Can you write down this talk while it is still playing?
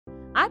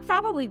I've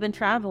probably been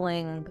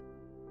traveling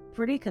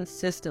pretty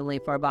consistently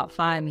for about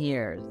 5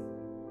 years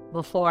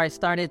before I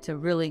started to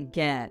really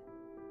get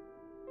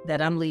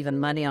that I'm leaving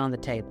money on the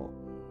table.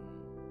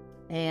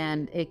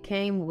 And it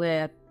came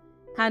with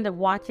kind of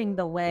watching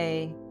the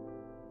way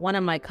one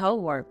of my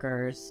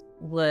coworkers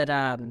would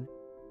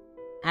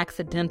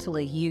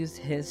accidentally use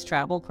his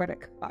travel credit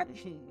card.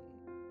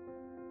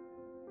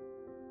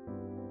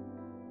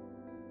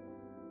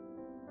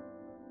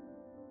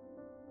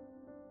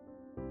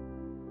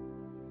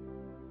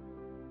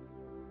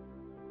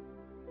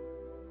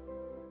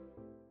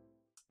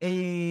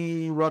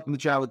 Hey, welcome to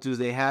Travel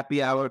Tuesday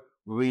Happy Hour,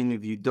 where we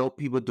interview dope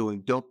people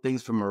doing dope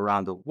things from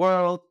around the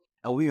world.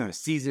 And we are in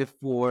season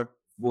 4,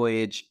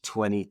 voyage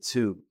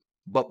 22.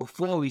 But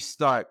before we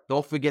start,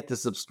 don't forget to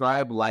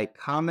subscribe, like,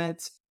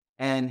 comment,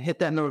 and hit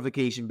that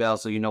notification bell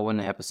so you know when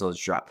the episodes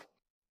drop.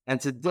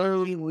 And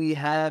today we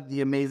have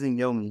the amazing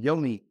Yomi.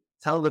 Yomi,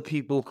 tell the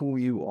people who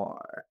you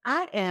are.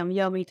 I am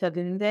Yomi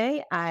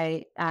Tagunde.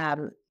 I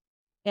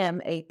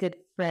am a good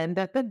friend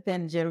of the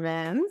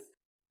Benjamins.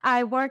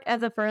 I work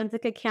as a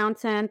forensic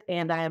accountant,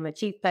 and I am a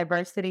chief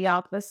diversity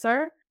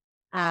officer.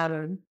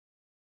 And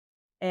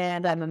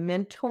I'm a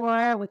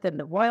mentor within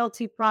the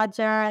Royalty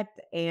Project.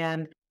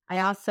 And I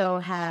also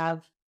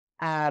have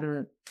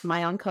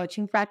my own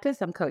coaching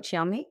practice. I'm Coach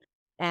Yomi,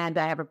 and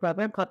I have a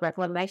program called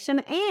Reclamation.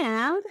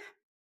 And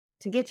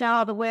to get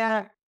y'all to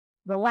where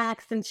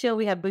relaxed and chill,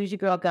 we have Bougie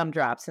Girl Gum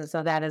Drops. And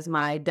so that is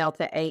my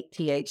Delta 8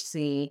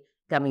 THC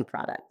gummy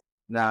product.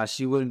 Now,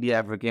 she wouldn't be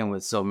African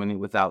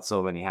without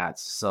so many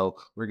hats. So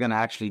we're going to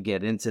actually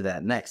get into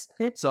that next.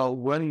 So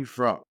where are you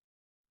from?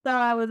 So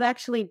I was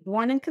actually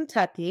born in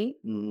Kentucky,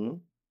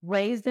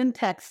 raised in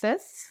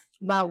Texas,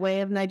 by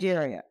way of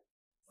Nigeria.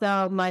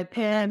 So my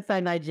parents are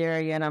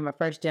Nigerian. I'm a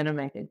first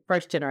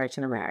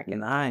generation American.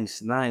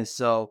 Nice.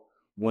 So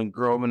when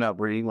growing up,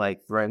 were you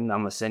like threatened,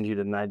 I'm going to send you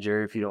to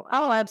Nigeria if you don't?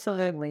 Oh,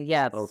 absolutely.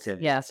 Yes. Okay.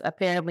 Yes.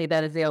 Apparently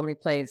that is the only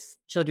place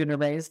children are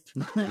raised.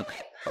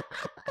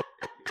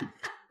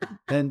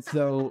 And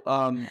so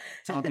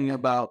talking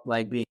about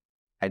like being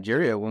in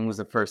Nigeria, when was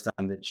the first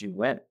time that you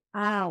went?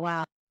 Oh,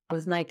 wow. I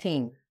was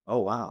 19. Oh,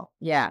 wow.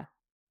 Yeah.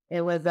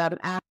 It was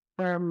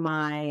after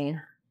my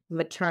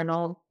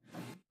maternal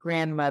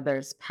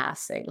grandmother's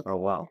passing. Oh,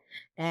 wow.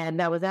 And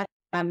that was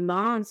my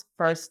mom's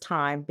first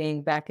time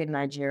being back in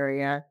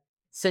Nigeria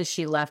since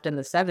she left in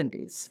the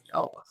 70s.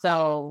 Oh.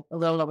 So a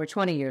little over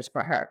 20 years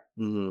for her.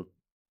 Mm-hmm.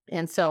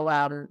 And so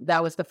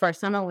that was the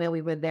first time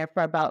we were there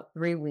for about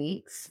 3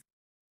 weeks.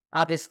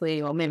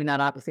 Obviously, well, maybe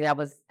not obviously, that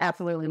was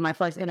absolutely my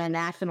first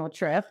international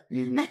trip.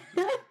 Mm-hmm.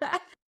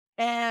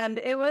 And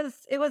it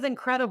was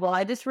incredible.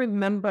 I just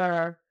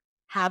remember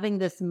having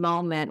this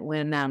moment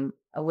when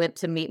I went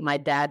to meet my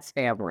dad's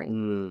family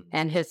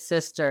and his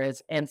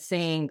sisters and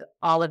seeing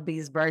all of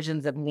these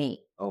versions of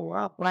me. Oh,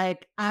 wow.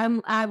 Like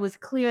I was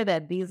clear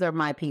that these are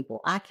my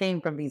people. I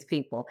came from these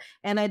people,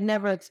 and I'd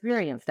never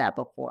experienced that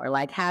before.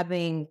 Like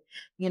having,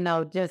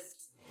 just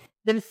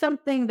there's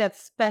something that's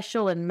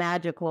special and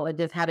magical in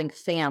just having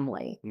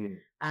family,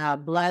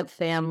 blood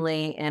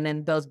family, and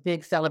in those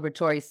big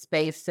celebratory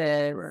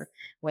spaces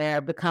where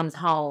it becomes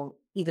home,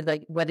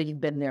 whether you've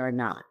been there or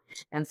not.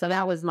 And so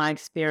that was my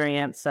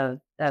experience of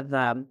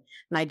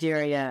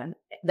Nigeria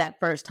that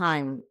first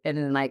time, and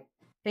then like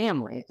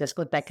family, just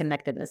with that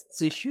connectedness.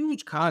 It's a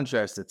huge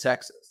contrast to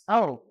Texas.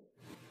 Oh,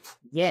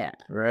 yeah.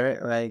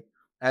 Right?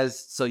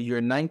 So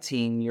you're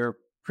 19, you're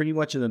pretty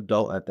much an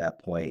adult at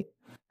that point.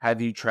 Have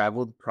you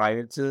traveled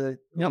prior to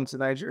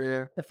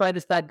Nigeria? The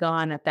furthest I'd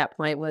gone at that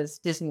point was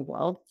Disney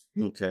World.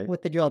 Okay.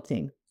 With the drill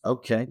team.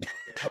 Okay.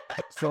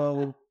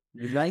 So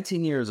you're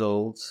 19 years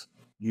old.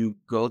 You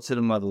go to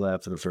the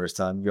motherland for the first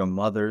time, your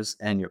mother's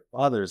and your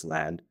father's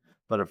land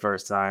for the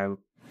first time.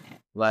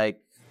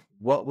 Like,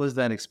 what was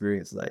that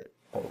experience like?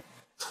 I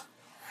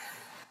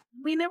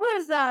mean, it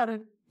was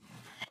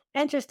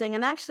interesting.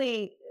 And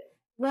actually,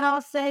 what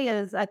I'll say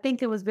is I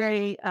think it was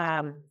very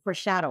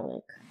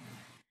foreshadowing.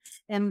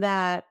 And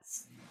that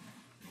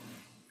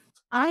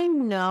I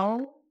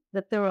know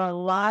that there are a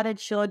lot of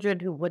children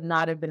who would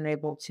not have been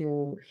able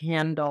to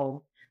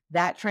handle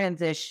that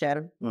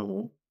transition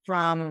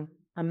from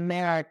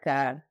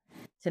America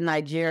to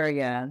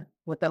Nigeria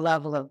with the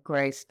level of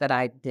grace that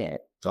I did.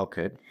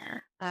 Okay.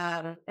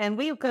 And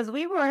because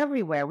we were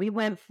everywhere. We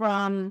went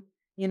from,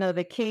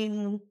 the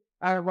king,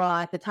 or well,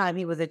 at the time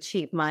he was a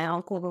chief. My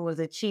uncle who was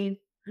a chief,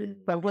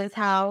 from his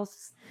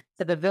house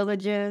to the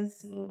villages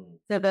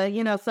to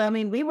the, so I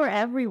mean, we were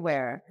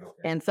everywhere. Okay.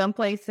 And some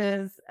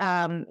places,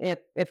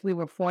 if we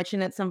were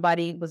fortunate,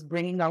 somebody was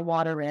bringing our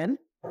water in.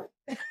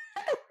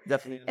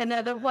 Definitely. In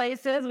other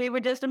places, we were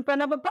just in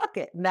front of a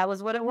bucket, and that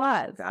was what it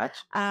was.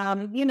 Gotcha.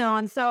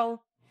 And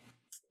so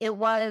it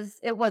was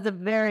a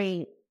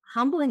very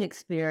humbling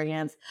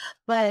experience,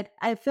 but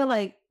I feel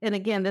like, and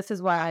again, this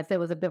is why I said it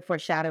was a bit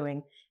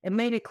foreshadowing. It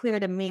made it clear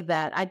to me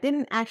that I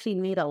didn't actually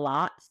need a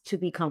lot to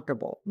be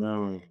comfortable.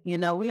 No.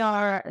 We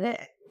are,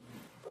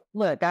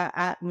 look,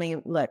 I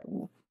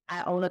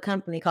own a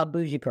company called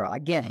Bougie Girl. I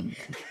get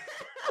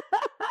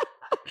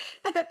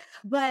it.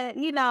 But,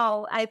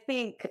 I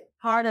think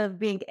part of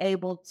being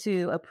able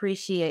to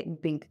appreciate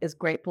and being as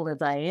grateful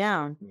as I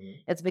am, Mhm.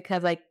 it's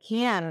because I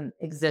can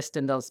exist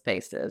in those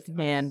spaces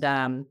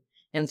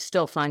and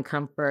still find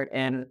comfort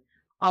and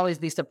always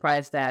be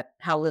surprised at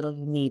how little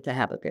you need to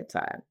have a good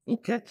time.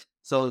 Okay.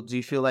 So do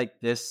you feel like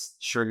this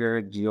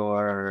triggered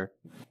your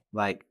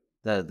like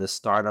the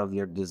start of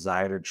your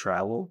desire to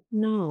travel?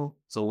 No.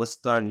 So what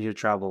started your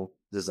travel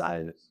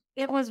desires?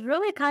 It was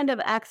really kind of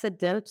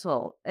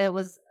accidental. It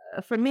was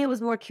for me, it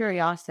was more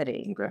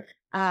curiosity. Okay.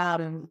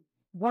 Um,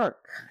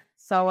 Work.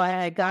 So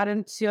I got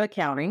into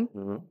accounting,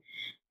 Mm-hmm.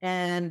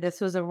 and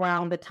this was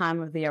around the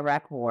time of the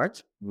Iraq War.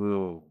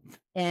 Ooh.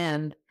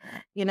 And,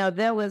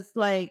 there was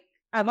like,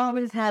 I've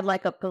always had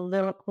like a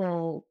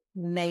political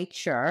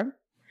nature.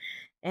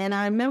 And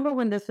I remember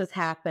when this was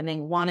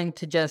happening, wanting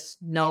to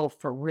just know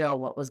for real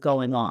what was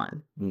going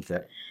on.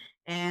 Okay.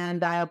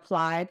 And I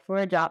applied for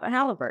a job at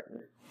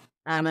Halliburton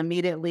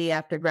immediately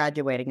after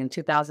graduating in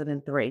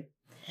 2003.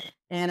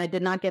 And I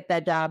did not get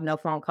that job, no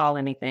phone call,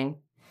 anything.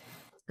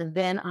 And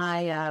then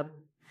I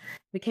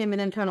became an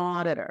internal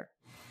auditor.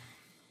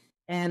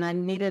 And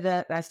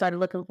I started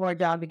looking for a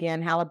job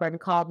again. Halliburton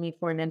called me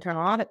for an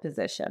internal audit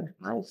position.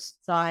 Nice.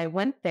 So I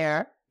went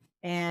there,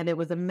 and it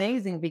was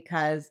amazing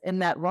because in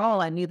that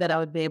role, I knew that I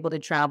would be able to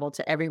travel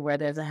to everywhere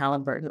there's a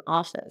Halliburton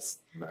office,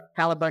 Right.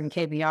 Halliburton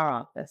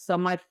KBR office. So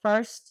my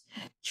first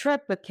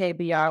trip with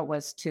KBR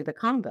was to the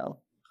Congo.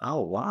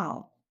 Oh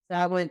wow. So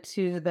I went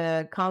to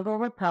the Congo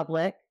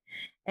Republic,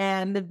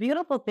 and the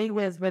beautiful thing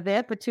was we're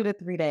there for 2 to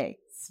 3 days,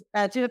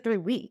 2 to 3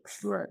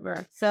 weeks.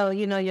 Right. So,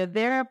 you're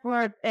there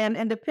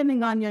and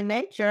depending on your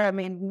nature, I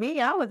mean,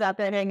 me, I was out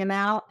there hanging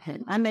out.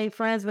 I made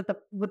friends with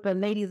the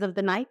ladies of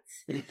the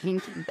nights.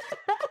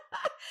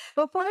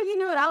 Before you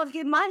knew it, I was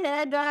getting my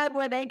hair done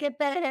where they get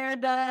their hair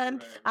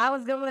done. I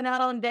was going out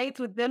on dates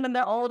with them and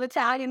their old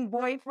Italian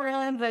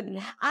boyfriends, and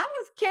I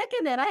was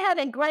kicking it. I had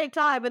a great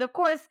time. But of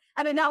course,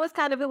 I mean, that was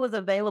kind of, it was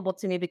available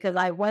to me because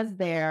I was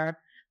there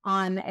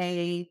on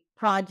a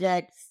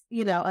project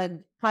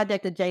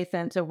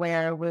adjacent to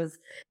where it was,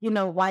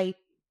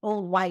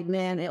 old white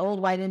men and old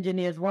white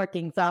engineers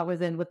working. So I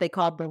was in what they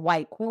called the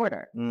white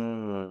quarter.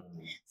 Mm.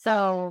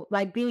 So,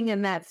 like being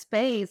in that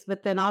space,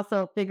 but then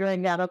also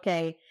figuring out,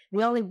 okay,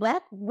 the only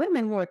Black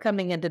women who are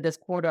coming into this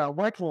quarter are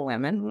working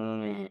women.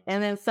 Mm.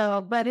 And then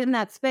but in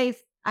that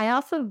space, I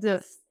also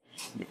just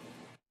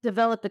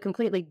developed a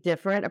completely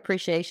different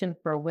appreciation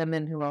for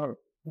women who are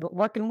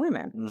working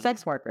women, Mm.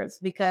 sex workers,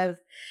 because,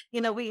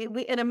 we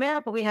in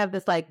America, we have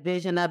this like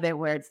vision of it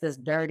where it's this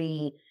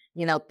dirty,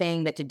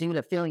 thing that you do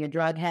to fill your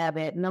drug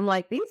habit. And I'm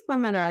like, these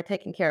women are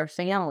taking care of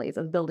families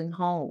and building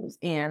homes.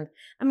 And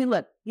I mean,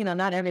 look,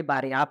 not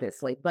everybody,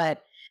 obviously,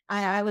 but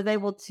I was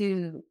able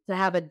to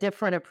have a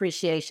different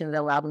appreciation that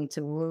allowed me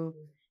to move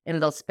in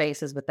those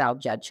spaces without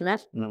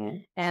judgment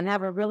Mhm. and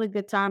have a really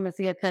good time and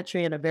see a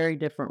country in a very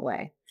different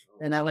way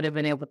than I would have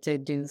been able to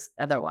do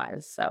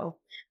otherwise. So,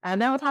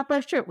 and that was my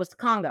first trip was to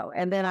Congo.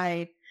 And then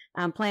I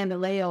planned a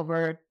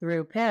layover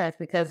through Paris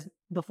because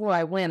before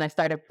I went, I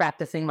started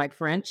practicing my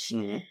French.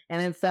 Mhm.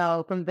 And then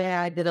so from there,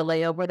 I did a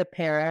layover to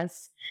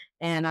Paris,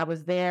 and I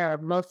was there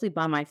mostly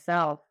by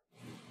myself.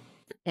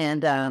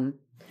 And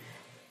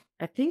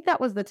I think that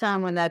was the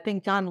time when I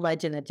think John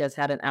Legend had just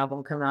had an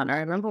album come out. I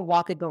remember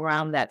walking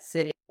around that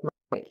city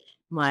with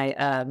my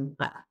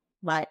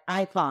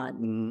iPod,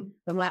 Mhm.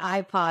 with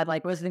my iPod,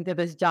 like listening to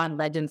this John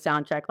Legend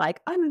soundtrack,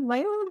 like I'm in my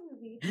own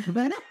movie.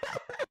 But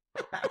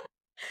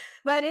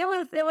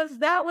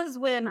that was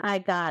when I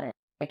got it.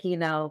 Like,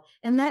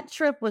 and that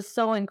trip was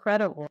so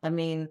incredible. I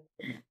mean,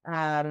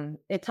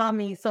 it taught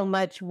me so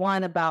much,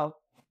 one, about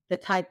the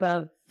type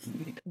of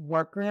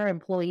worker,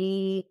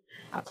 employee,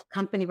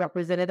 company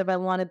representative I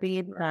want to be.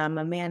 A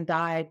man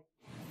died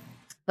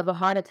of a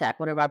heart attack.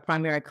 One of our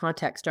primary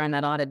contacts during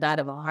that audit died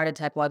of a heart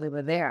attack while we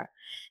were there.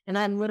 And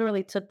I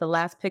literally took the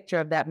last picture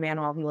of that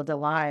man while he was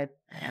alive,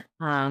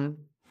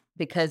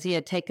 because he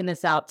had taken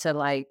us out to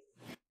like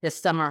his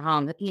summer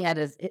home.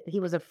 He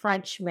was a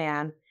French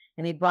man,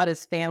 and he brought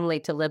his family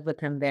to live with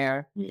him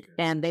there.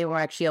 And they were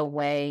actually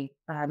away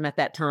at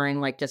that time,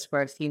 like just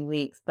for a few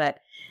weeks. But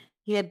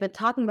he had been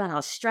talking about how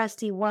stressed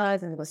he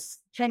was and was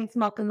chain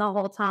smoking the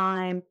whole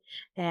time.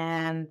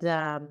 And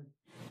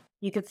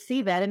you could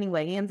see that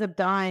anyway. He ends up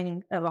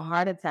dying of a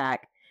heart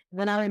attack.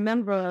 Then I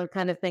remember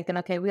kind of thinking,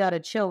 okay, we ought to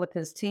chill with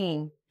his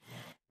team.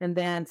 And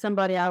then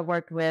somebody I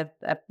worked with,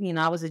 I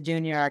was a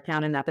junior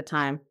accountant at the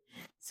time,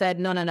 said,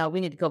 no,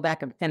 we need to go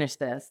back and finish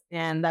this.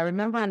 And I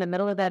remember in the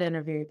middle of that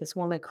interview, this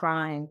woman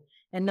crying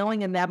and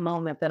knowing in that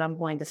moment that I'm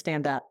going to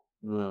stand up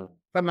Mm.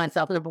 for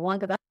myself. Number one,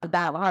 because I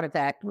died of a heart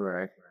attack.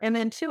 Right. And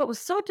then two, it was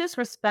so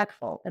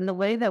disrespectful in the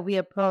way that we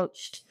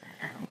approached,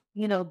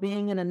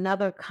 being in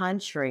another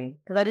country,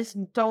 because I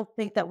just don't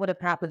think that would have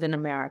happened in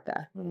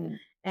America. Mm.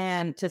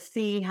 And to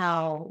see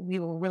how we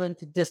were willing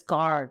to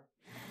discard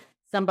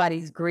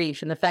somebody's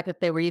grief and the fact that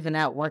they were even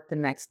at work the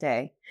next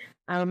day.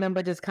 I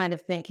remember just kind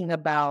of thinking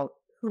about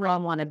who I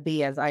want to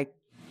be as I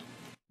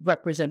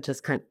represent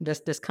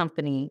this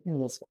company in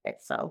this way.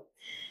 So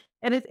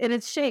And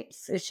it's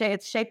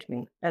shaped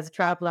me as a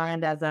traveler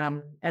and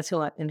as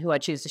who I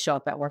choose to show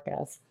up at work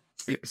as.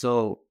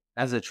 So,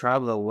 as a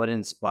traveler, what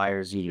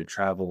inspires you to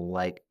travel?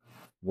 Like,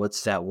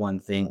 what's that one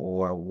thing,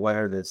 or what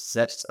are the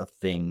sets of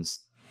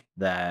things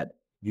that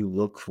you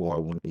look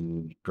for when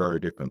you go to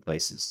different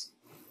places?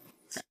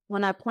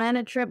 When I plan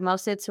a trip,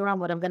 mostly it's around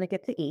what I'm going to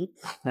get to eat.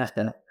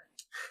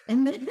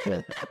 And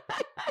then,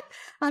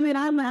 I mean,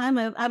 I'm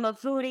a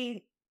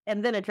foodie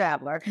and then a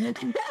traveler.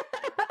 So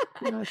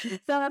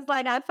it's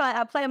like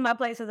I plan my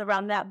places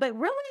around that. But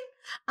really,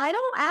 I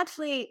don't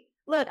actually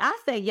look. I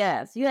say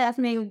yes. You ask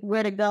me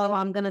where to go,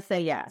 I'm gonna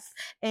say yes.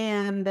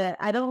 And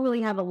I don't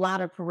really have a lot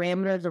of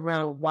parameters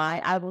around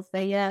why I will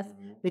say yes,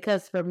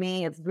 because for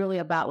me, it's really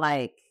about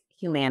like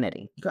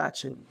humanity.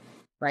 Gotcha.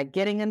 Like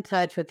getting in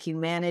touch with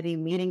humanity,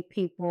 meeting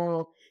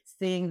people,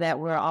 seeing that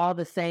we're all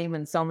the same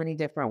in so many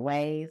different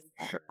ways.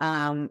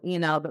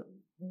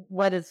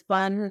 What is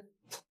fun,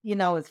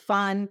 is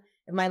fun.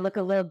 It might look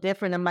a little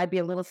different. It might be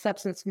a little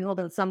substance fueled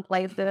in some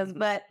places,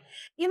 but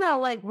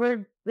like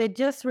it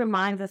just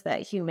reminds us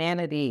that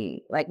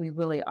humanity, like we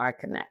really are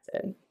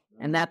connected.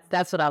 And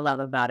that's what I love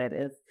about it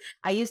is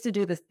I used to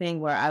do this thing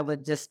where I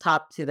would just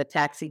talk to the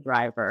taxi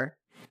driver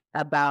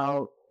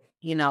about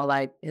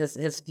like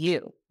his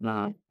view.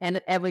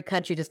 And every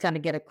country just kind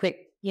of get a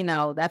quick,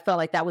 that felt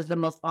like that was the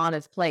most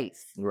honest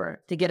place Right.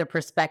 to get a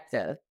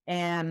perspective.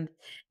 And,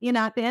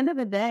 at the end of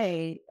the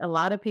day, a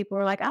lot of people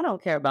are like, I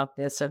don't care about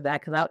this or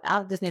that because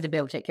I just need to be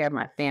able to take care of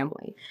my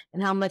family.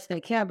 And how much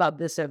they care about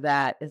this or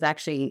that is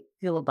actually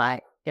fueled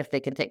by if they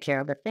can take care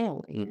of their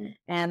family. Mm-hmm.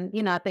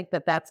 And, I think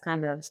that's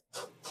kind of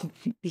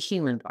the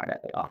human part of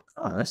it all.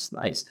 Oh, that's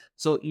nice.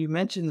 So you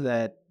mentioned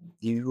that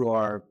you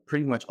are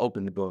pretty much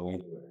open to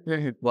going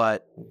anywhere,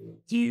 but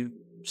do you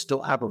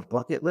still have a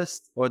bucket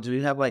list, or do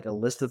you have like a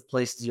list of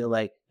places you're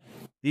like,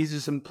 these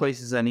are some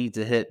places I need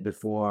to hit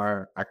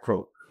before I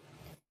croak?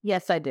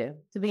 Yes, I do.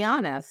 To be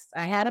honest,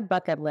 I had a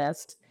bucket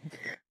list and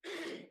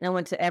I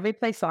went to every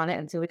place on it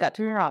until we got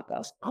to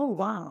Morocco. Oh,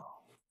 wow.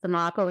 So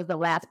Morocco was the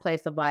last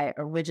place of my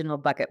original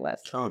bucket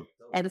list. Oh.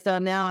 And so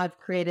now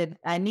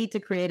I need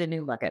to create a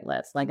new bucket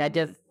list. Like I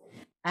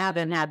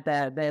haven't had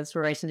the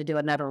inspiration to do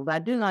another one, but I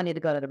do not need to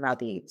go to the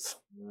Maldives.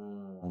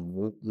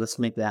 Let's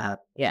make that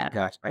happen. Yeah.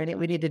 Gotcha.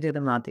 We need to do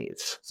the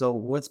Maldives. So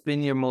what's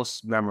been your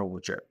most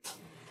memorable trip?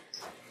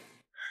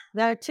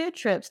 There are two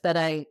trips that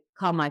I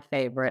call my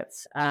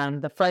favorites.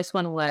 The first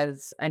one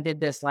was I did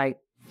this like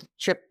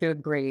trip through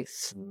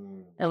Greece.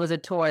 It was a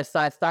tour. So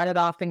I started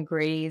off in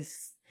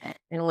Greece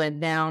and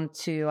went down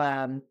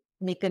to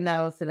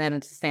Mykonos and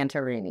then to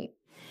Santorini.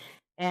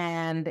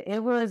 And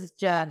it was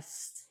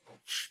just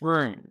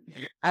fun.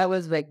 I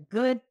was with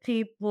good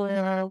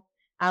people.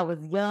 I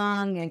was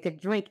young and could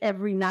drink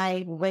every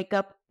night, wake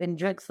up and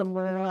drink some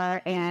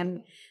more.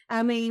 And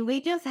I mean,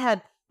 we just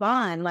had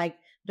fun. Like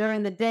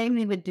during the day,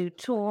 we would do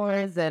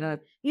tours and,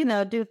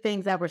 do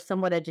things that were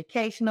somewhat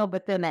educational.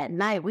 But then at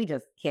night, we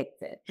just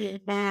kicked it.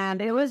 Mm-hmm.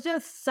 And it was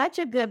just such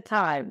a good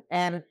time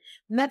and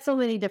met so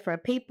many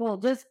different people,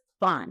 just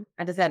fun.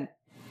 I just had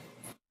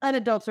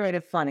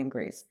unadulterated fun in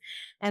Greece.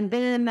 And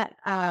then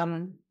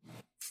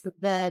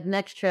the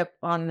next trip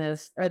on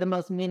this, or the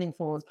most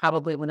meaningful, was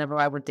probably whenever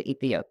I went to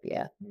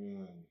Ethiopia.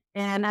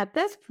 And at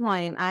this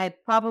point,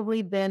 I'd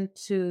probably been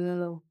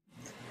to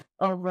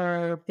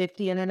over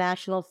 50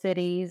 international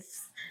cities.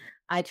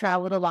 I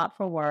traveled a lot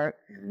for work,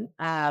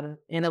 and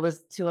it was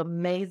to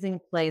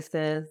amazing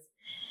places.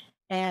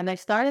 And I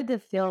started to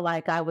feel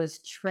like I was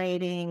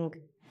trading,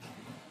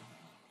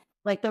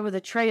 like there was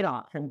a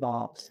trade-off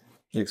involved.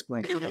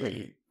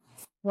 Explain.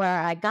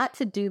 Where I got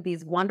to do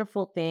these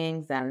wonderful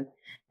things and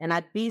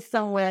I'd be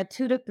somewhere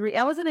 2 to 3.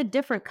 I was in a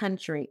different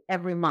country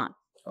every month.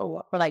 Oh,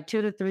 wow. For like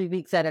 2 to 3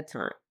 weeks at a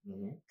time.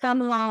 Mm-hmm.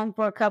 Come along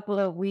for a couple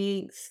of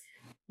weeks,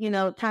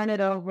 turn it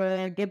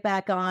over, get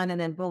back on,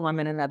 and then boom, I'm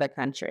in another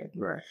country.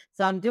 Right.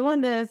 So I'm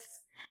doing this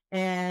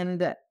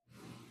and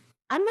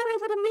I'm not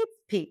able to meet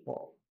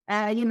people.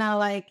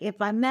 Like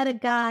if I met a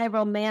guy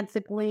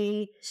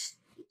romantically.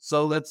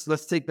 So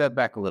let's take that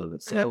back a little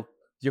bit. So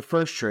your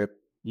first trip,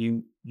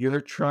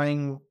 you're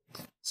trying.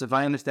 So if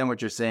I understand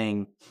what you're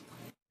saying,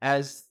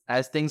 as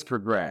things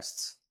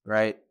progressed,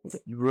 right,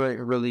 you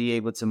were really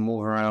able to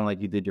move around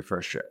like you did your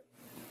first trip.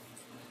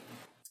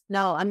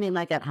 No, I mean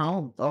like at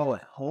home. Oh,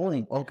 at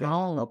home. Okay.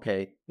 Home.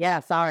 Okay. Yeah,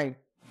 sorry.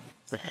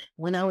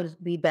 When I would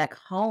be back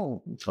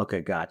home.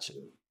 Okay, gotcha.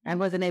 I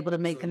wasn't able to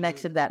make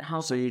connections at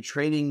home. So you're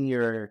trading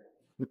your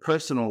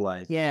personal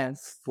life,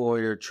 yes, for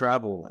your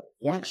travel life.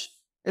 Which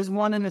is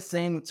one and the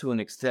same to an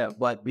extent,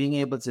 but being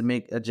able to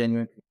make a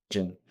genuine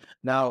connection.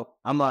 Now,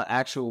 I'm gonna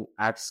ask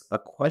a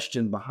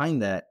question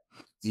behind that.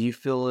 Do you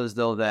feel as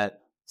though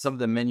that some of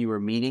the men you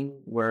were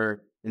meeting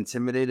were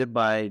intimidated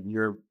by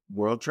your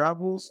world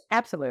travels?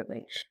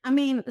 Absolutely. I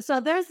mean, so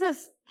there's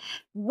this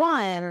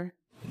one.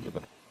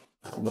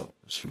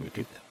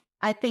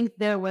 I think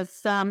there was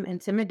some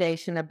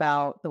intimidation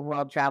about the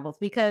world travels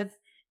because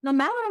no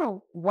matter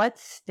what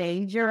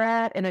stage you're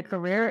at in a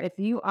career, if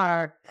you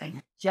are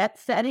jet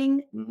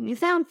setting, you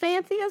sound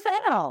fancy as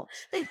hell.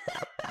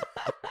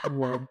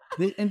 Well,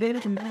 and they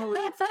didn't know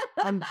it.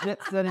 I'm jet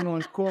setting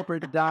on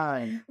corporate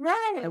dime,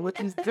 Right. which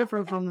is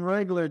different from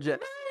regular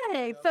jet.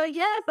 Right. So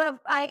yes,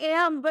 I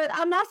am, but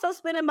I'm also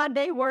spending my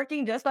day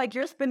working just like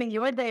you're spending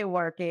your day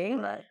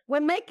working. Right. We're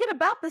making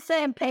about the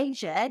same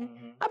paycheck.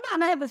 I'm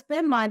not able to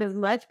spend mine as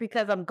much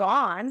because I'm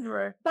gone.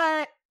 Right.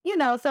 But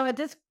so it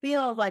just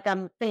feels like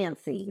I'm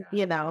fancy,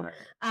 Right.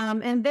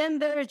 And then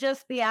there's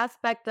just the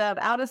aspect of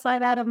out of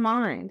sight, out of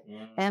mind.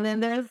 And then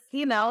there's,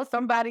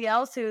 somebody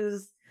else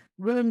who's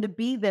willing to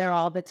be there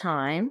all the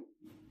time.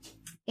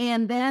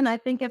 And then I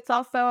think it's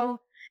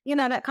also,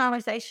 that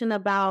conversation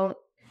about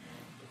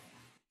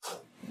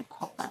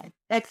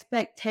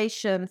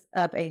expectations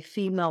of a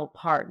female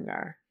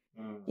partner.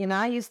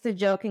 I used to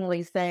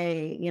jokingly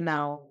say,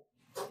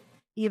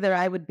 either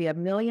I would be a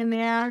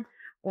millionaire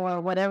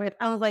or whatever.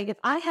 I was like, if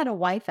I had a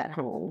wife at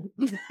home,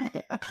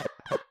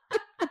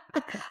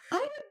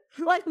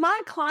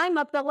 my climb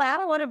up the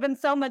ladder would have been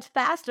so much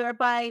faster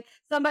if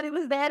somebody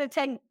was there to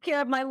take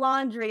care of my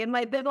laundry and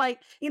my bed,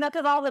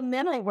 because all the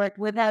men I worked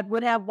with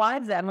would have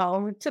wives at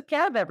home who took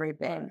care of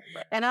everything.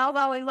 Right. And I was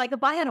always like,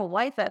 if I had a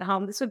wife at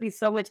home, this would be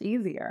so much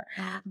easier.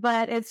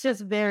 But it's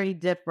just very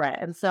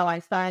different. And so I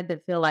started to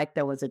feel like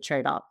there was a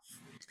trade-off.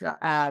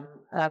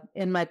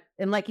 And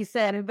like you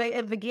said,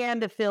 it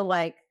began to feel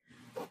like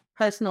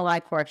personal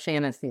life or a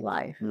fantasy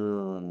life.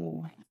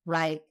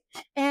 Right.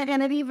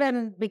 And it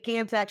even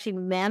began to actually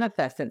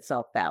manifest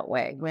itself that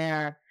way,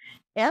 where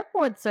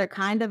airports are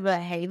kind of a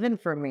haven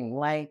for me.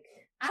 Like,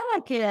 I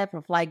don't care if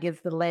a flight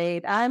gets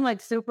delayed. I'm like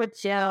super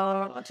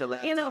chill.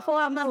 Pull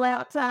out my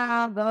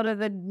laptop, go to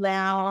the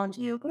lounge,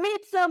 you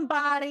meet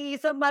somebody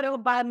will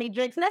buy me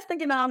drinks. Next thing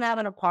you know, I'm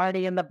having a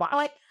party in the bar.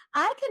 Like,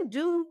 I can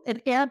do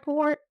an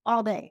airport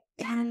all day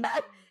and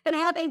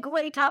have a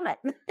great time.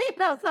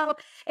 So,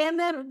 and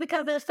then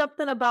because there's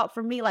something about,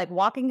 for me, like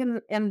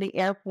walking in the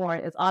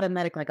airport is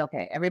automatic. Like,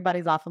 okay,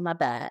 everybody's off of my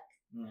back.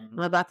 I'm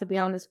about to be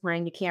on this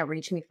plane. You can't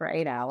reach me for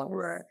 8 hours.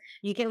 Right.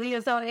 You can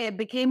leave. So it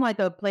became like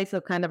a place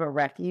of kind of a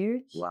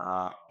refuge.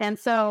 Wow. And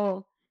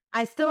so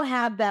I still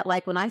have that,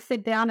 like when I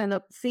sit down in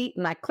a seat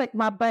and I click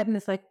my button,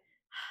 it's like,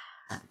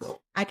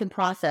 I can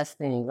process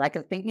things. I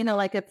can think,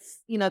 like it's,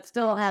 it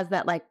still has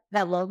that like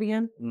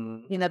Pavlovian,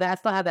 that I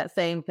still have that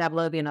same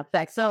Pavlovian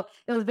effect. So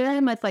it was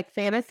very much like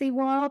fantasy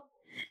world.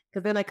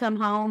 Because then I come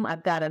home,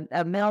 I've got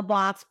a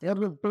mailbox filled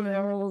with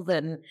bills,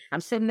 and I'm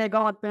sitting there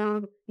going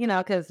through,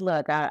 because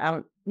look,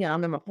 I'm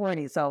in my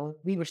 40s, so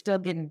we were still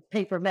getting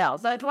paper mail.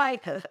 So it's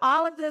like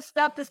all of this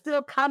stuff is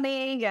still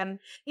coming, and,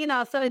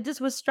 so it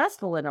just was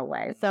stressful in a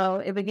way. So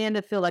it began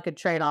to feel like a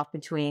trade-off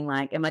between,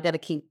 like, am I going to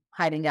keep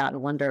hiding out in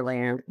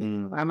Wonderland,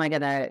 or am I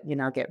going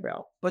to, get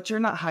real? But you're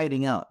not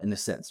hiding out in a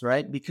sense,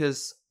 right?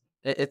 Because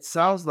it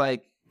sounds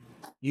like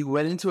you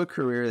went into a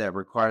career that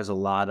requires a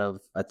lot of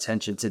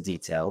attention to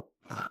detail.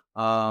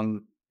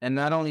 And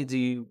not only do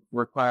you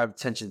require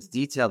attention to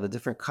detail, the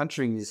different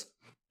countries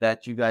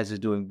that you guys are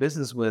doing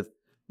business with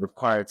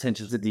require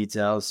attention to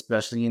detail,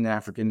 especially in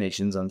African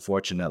nations,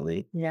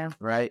 unfortunately. Yeah.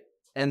 Right.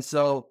 And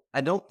so I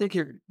don't think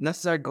you're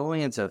necessarily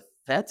going into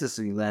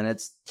fantasy land.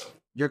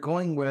 You're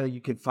going where you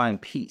can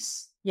find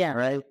peace. Yeah.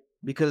 Right.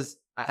 Because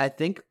I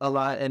think a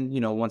lot, and,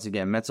 once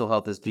again, mental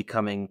health is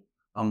becoming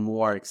a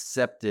more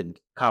accepted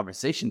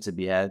conversation to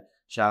be had.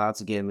 Shout out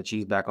to getting the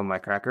cheese back on my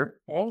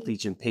cracker,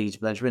 teaching Paige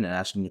Benjamin and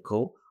Ashley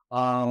Nicole.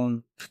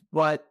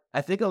 But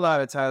I think a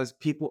lot of times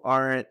people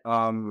aren't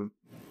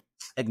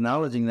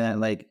acknowledging that,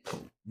 like,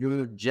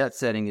 your jet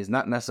setting is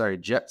not necessarily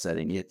jet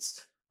setting.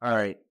 It's, all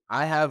right,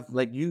 I have,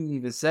 like you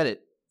even said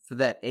it, for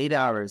that 8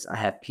 hours, I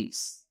have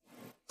peace.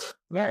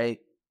 Right?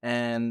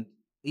 And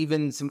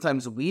even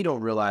sometimes we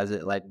don't realize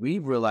it. Like, we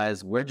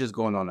realize we're just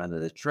going on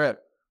another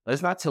trip. But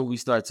it's not till we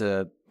start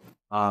to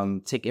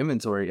take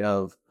inventory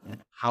of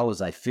how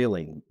was I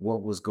feeling,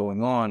 what was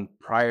going on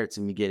prior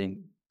to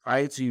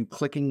you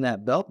clicking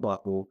that belt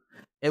buckle.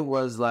 It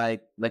was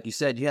like you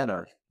said, you had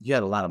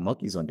a lot of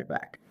monkeys on your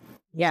back.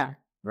 Yeah.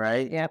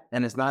 Right. Yep.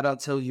 And it's not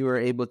until you were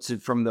able to,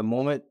 from the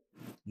moment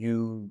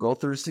you go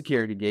through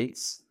security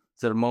gates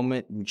to the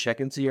moment you check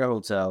into your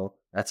hotel,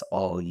 that's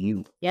all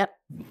you. Yep.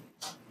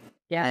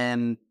 Yeah.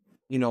 And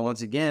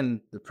once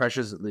again, the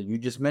pressures that you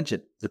just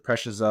mentioned, the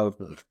pressures of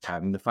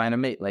having to find a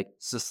mate, like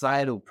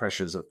societal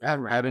pressures of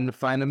having to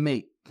find a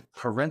mate,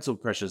 parental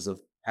pressures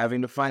of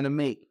having to find a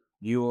mate.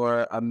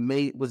 You're a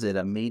mate. Was it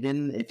a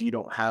maiden if you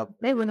don't have?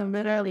 They would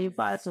literally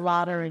buy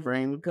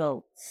slaughtering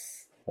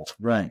goats.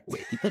 Right.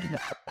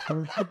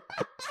 So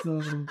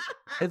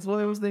it's one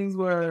of those things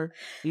where,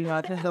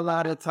 I think a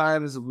lot of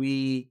times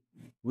we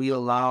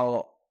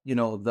allow,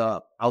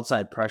 the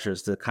outside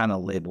pressures to kind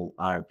of label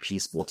our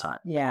peaceful time.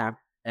 Yeah.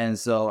 And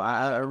so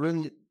I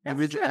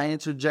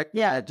interject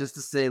that just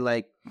to say,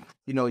 like,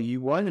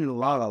 you weren't in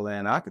La La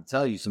Land. I could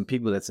tell you some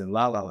people that's in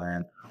La La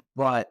Land,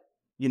 but,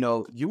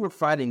 you were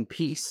finding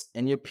peace,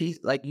 and your peace,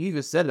 like you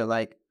even said it,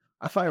 like,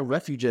 I find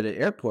refuge at an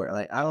airport.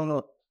 Like, I don't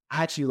know.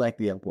 I actually like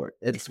the airport.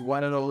 It's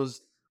one of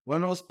those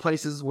one of those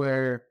places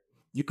where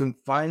you can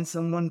find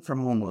someone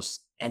from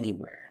almost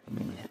anywhere.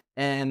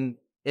 And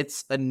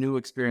it's a new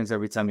experience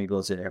every time you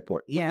go to the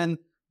airport. Even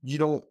you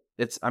don't,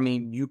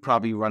 you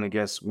probably run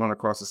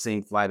across the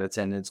same flight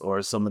attendants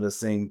or some of the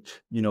same,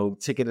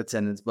 ticket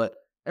attendants. But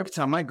every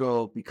time I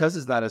go, because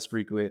it's not as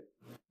frequent,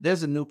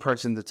 there's a new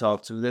person to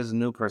talk to. There's a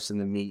new person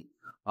to meet.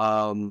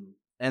 And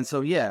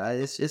so, yeah,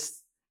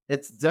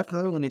 it's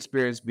definitely an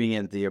experience being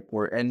at the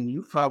airport, and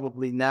you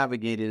probably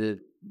navigated it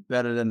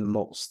better than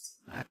most,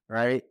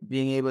 right?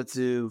 Being able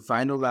to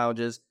find the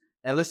lounges.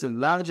 And listen,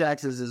 lounge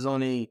access is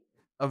only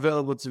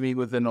available to me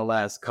within the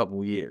last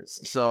couple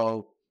years.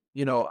 So,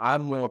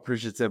 I'm more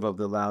appreciative of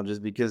the lounges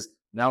because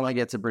now I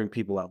get to bring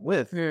people I'm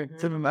with to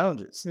the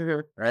lounges,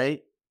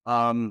 right?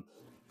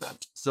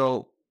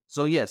 So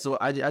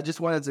I just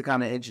wanted to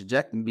kind of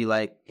interject and be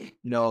like,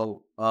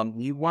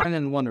 you weren't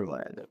in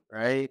Wonderland,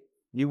 right?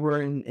 You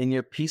were in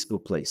your peaceful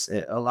place.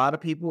 A lot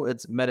of people,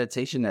 it's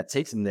meditation that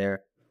takes them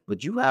there,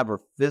 but you have a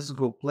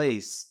physical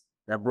place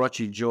that brought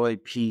you joy,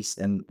 peace,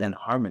 and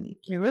harmony.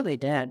 It really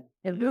did.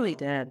 It really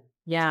did.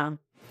 Yeah.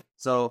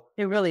 So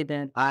it really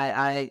did.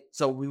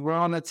 So we were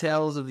on the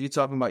tails of you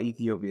talking about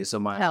Ethiopia. So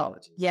my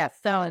apologies. Yes.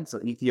 So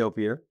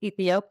Ethiopia.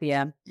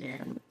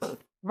 Yeah.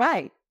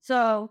 Right.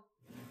 So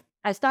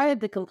I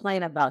started to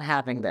complain about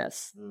having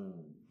this.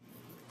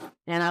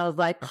 And I was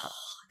like, oh,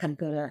 I'm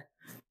going to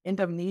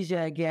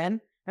Indonesia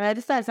again. And I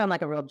decided to sound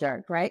like a real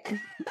jerk, right?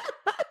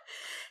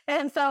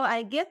 And so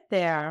I get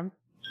there,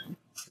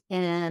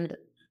 and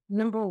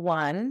number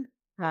one,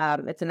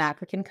 it's an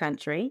African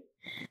country.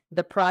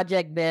 The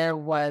project there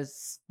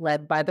was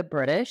led by the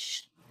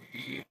British.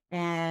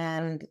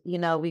 And,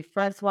 we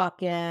first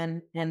walk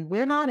in, and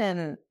we're not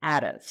in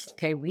Addis,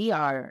 okay? We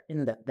are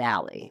in the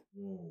valley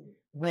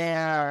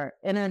where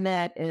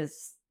internet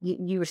is,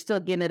 you were still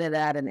getting it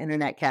at an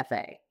internet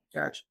cafe.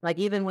 Gotcha. Like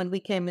even when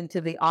we came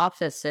into the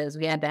offices,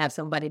 we had to have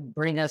somebody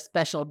bring us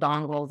special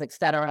dongles, et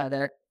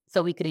cetera,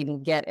 so we could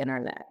even get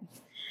internet.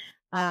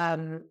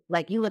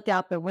 Like you looked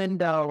out the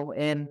window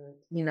and,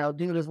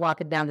 dude was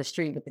walking down the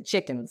street with the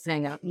chickens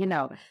hanging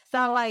out,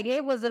 So like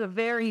it was a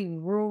very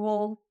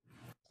rural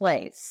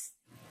place.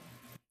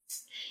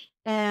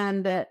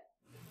 And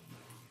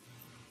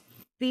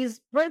these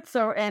Brits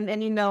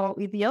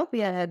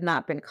Ethiopia had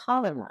not been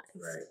colonized.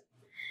 Right.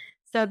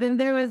 So then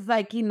there was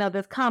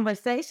this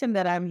conversation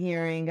that I'm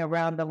hearing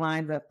around the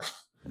lines of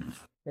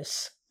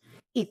this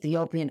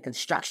Ethiopian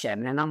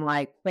construction. And I'm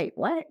like, wait,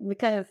 what?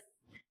 Because,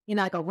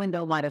 like a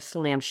window might have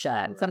slammed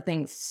shut,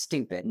 something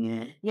stupid,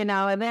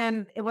 and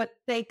then what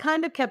they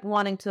kind of kept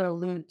wanting to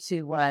allude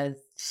to was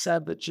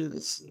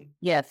savages.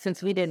 Yeah,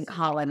 since we didn't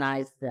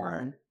colonize them.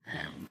 Right.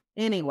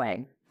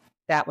 Anyway,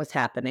 that was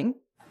happening.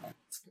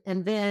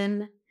 And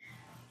then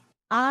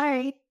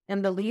I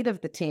am the lead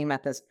of the team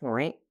at this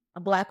point,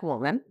 a Black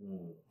woman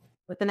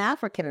with an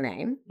African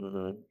name.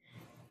 Mm-hmm.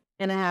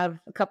 And I have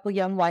a couple of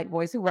young white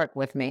boys who work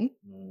with me.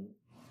 Mm-hmm.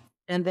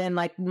 And then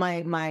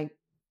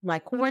my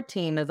core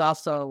team is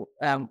also,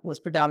 was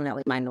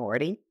predominantly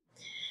minority.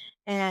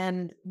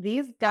 And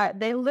these guys,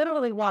 they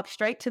literally walked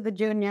straight to the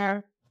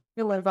junior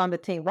who was on the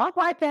team, walked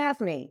right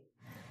past me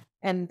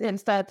and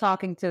started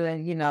talking to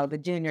the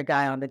junior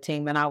guy on the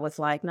team. And I was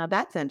like, now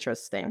that's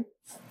interesting.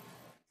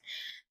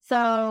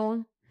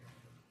 So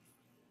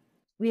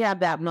we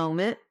have that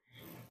moment.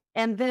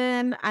 And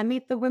then I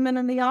meet the women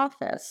in the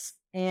office,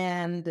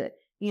 and,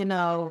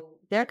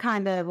 they're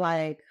kind of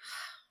like,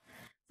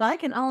 so I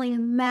can only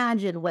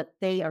imagine what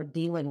they are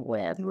dealing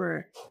with.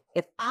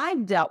 If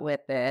I've dealt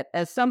with it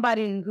as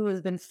somebody who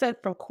has been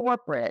sent from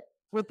corporate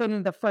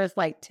within the first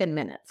 10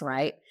 minutes,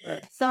 right?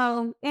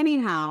 So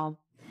anyhow,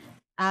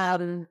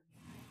 as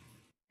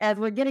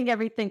we're getting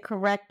everything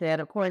corrected,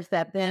 of course,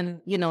 that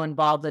then,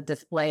 involves a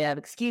display of,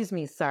 excuse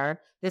me, sir,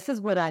 this is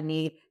what I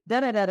need,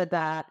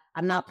 da-da-da-da-da,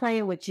 I'm not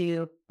playing with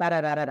you,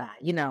 da-da-da-da-da,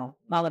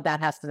 all of that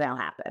has to now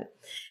happen.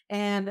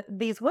 And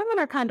these women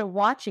are kind of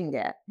watching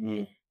it.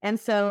 Mm. And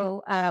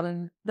so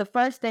the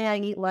first day I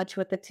eat lunch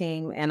with the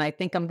team, and I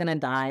think I'm going to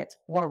die. It's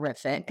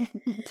horrific.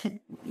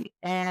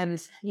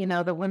 And,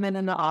 the women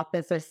in the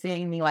office are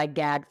seeing me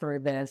gag through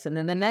this. And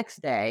then the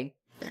next day,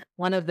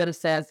 one of them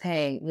says,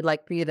 hey, we'd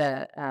like for you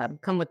to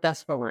come with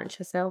us for lunch.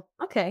 I said,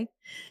 okay.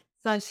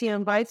 So she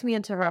invites me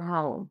into her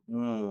home.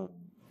 Mm.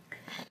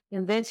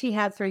 And then she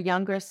has her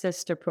younger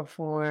sister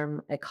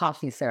perform a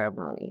coffee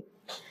ceremony.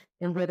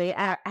 And where they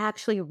are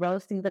actually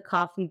roasting the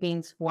coffee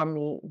beans for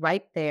me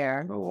right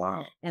there. Oh,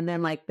 wow. And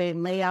then they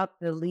lay out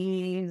the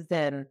leaves.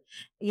 And,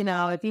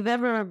 if you've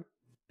ever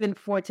been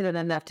fortunate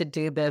enough to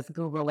do this,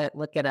 Google it,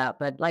 look it up.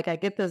 But I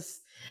get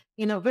this,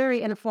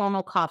 very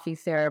informal coffee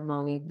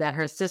ceremony that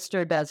her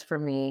sister does for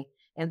me.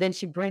 And then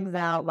she brings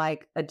out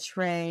a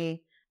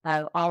tray,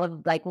 all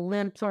of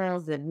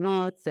lentils and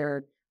nuts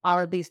or all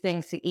of these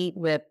things to eat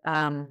with,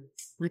 my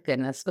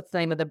goodness, what's the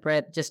name of the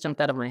bread? Just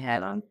jumped out of my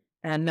head.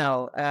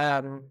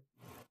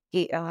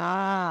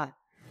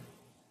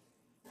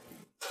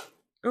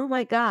 Oh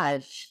my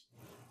gosh.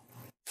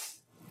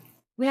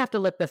 We have to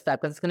look this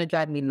up because it's going to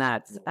drive me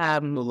nuts.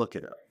 We'll look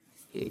it up.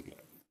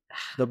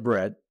 The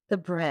bread. the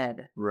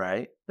bread,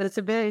 Right. but it's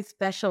a very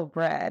special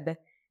bread.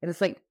 And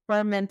it's like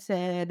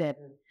fermented and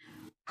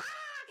I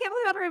can't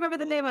believe I don't remember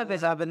the name of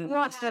it. I've been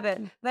watching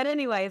it. But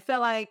anyway, so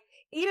like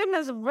eating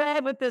this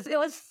bread with this, it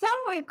was so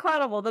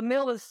incredible. The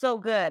meal was so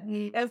good.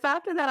 And so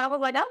after that, I was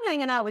like, I'm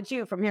hanging out with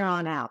you from here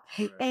on out.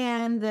 Right.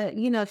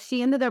 And,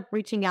 she ended up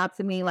reaching out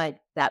to me like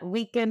that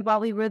weekend while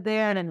we were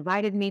there and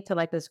invited me to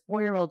like this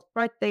 4-year-old's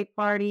birthday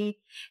party.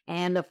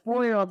 And the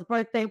 4-year-old's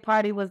birthday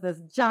party was this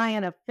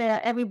giant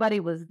affair. Everybody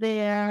was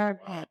there.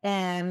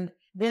 And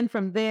then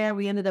from there,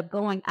 we ended up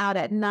going out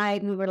at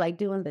night and we were like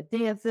doing the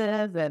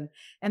dances. And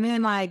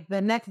then like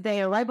the next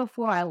day or right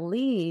before I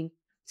leave,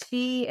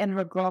 she and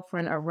her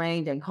girlfriend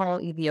arranged a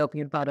whole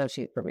Ethiopian photo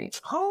shoot for me.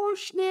 Oh,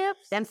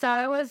 snips. And so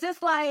it was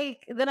just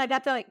like, then I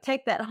got to like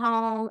take that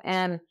home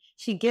and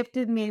she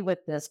gifted me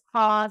with this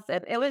cross.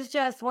 And it was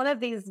just one of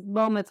these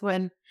moments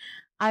when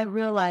I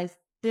realized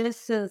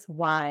this is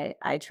why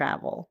I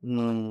travel,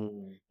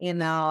 and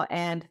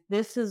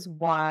this is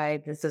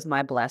why this is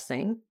my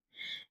blessing.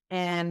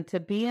 And to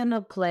be in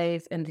a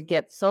place and to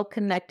get so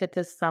connected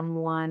to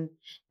someone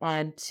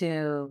and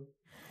to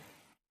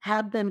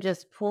have them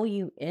just pull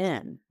you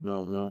in,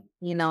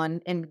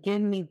 and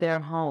give me their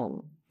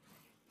home.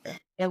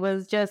 It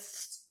was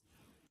just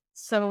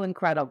so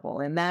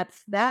incredible. And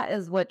that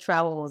is what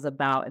travel was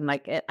about. And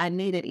like, I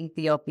needed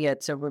Ethiopia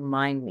to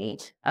remind me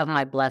of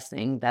my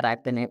blessing that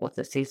I've been able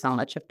to see so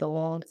much of the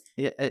world.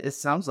 It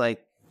sounds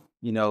like,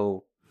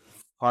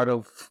 part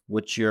of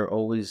what you're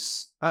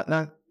always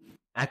not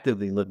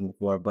actively looking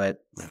for,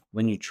 but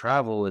when you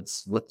travel,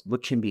 it's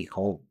what can be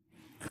home,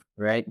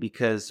 right?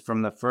 Because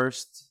from the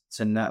first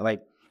to now,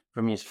 like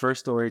from your first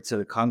story to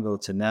the Congo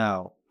to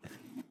now,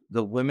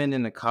 the women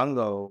in the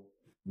Congo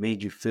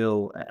made you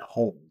feel at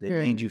home. They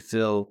made you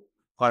feel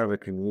part of a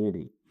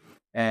community.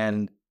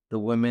 And the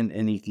women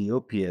in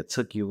Ethiopia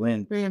took you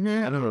in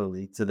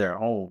literally to their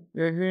home.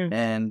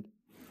 And,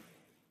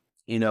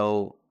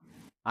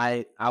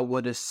 I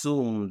would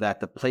assume that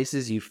the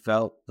places you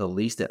felt the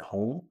least at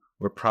home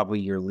were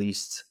probably your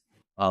least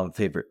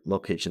favorite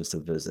locations to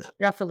visit.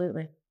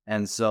 Absolutely.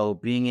 And so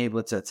being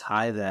able to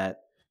tie that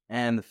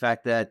and the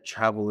fact that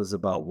travel is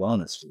about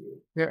wellness for you,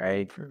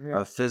 right?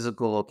 A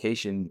physical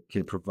location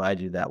can provide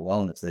you that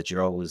wellness that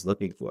you're always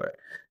looking for.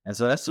 And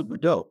so that's super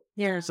dope.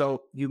 Yeah.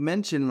 So you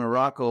mentioned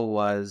Morocco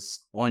was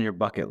on your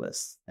bucket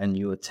list and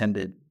you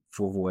attended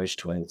for Voyage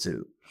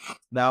 22.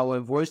 Now,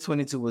 when Voyage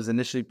 22 was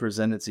initially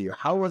presented to you,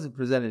 how was it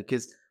presented?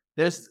 Because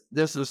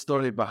there's a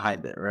story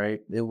behind it,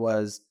 right?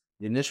 The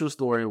initial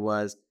story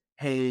was,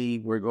 hey,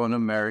 we're going to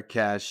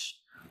Marrakesh.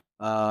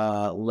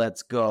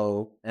 Let's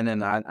go. And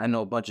then I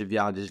know a bunch of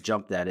y'all just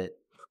jumped at it.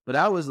 But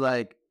I was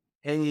like,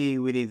 hey,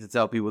 we need to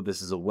tell people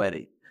this is a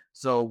wedding.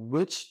 So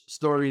which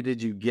story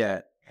did you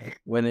get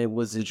when it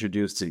was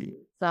introduced to you?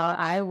 So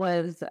I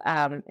was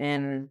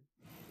in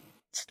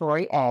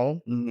story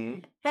A. Mm-hmm.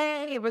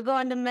 Hey, we're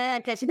going to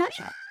Marrakesh.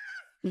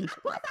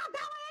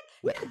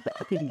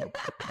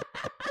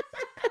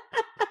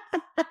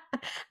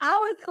 I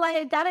was like,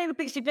 I didn't even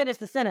think she finished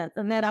the sentence,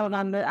 and then I was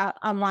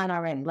online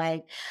already.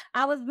 Like,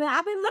 I've been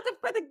looking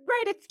for the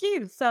great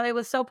excuse, so it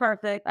was so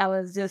perfect. I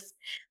was just,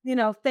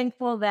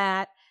 thankful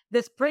that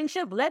this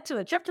friendship led to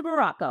a trip to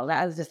Morocco.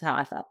 That was just how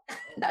I felt.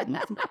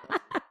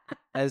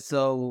 And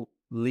so,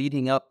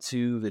 leading up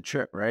to the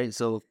trip, right?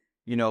 So,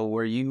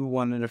 were you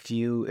one of the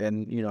few,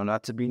 and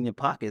not to be in your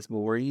pockets, but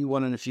were you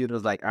one of the few that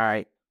was like, all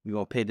right, we're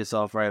gonna pay this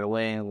off right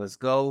away and let's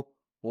go,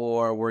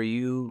 or were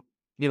you?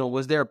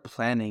 Was there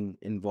planning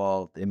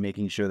involved in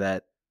making sure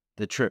that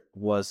the trip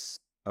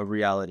was a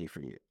reality for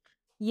you?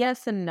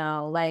 Yes and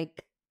no.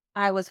 Like,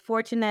 I was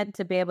fortunate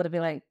to be able to be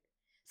like,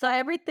 so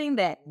everything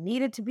that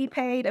needed to be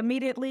paid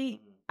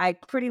immediately, I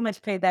pretty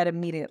much paid that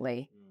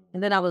immediately.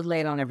 And then I was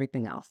late on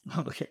everything else.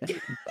 Okay.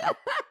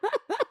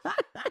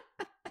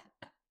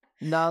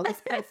 No,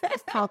 let's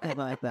talk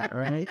about that,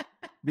 right?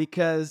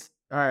 Because,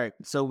 all right,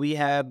 so we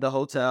have the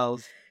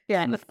hotels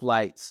and the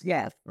flights.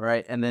 Yes.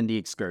 Right? And then the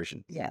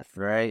excursions. Yes.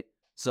 Right?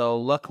 So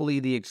luckily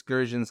the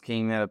excursions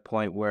came at a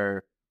point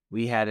where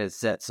we had it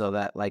set so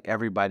that like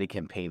everybody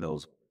can pay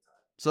those.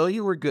 So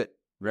you were good,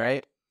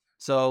 right?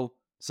 So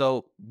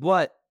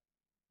but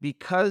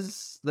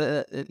because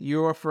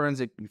you're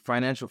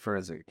financial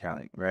forensic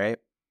accounting, right?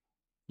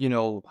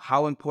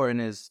 How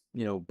important is,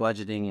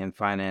 budgeting and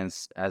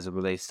finance as it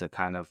relates to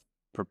kind of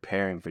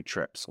preparing for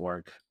trips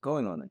or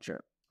going on a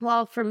trip?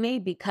 Well, for me,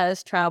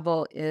 because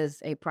travel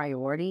is a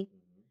priority,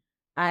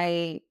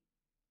 I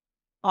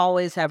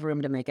always have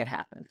room to make it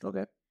happen.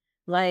 Okay.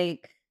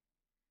 Like,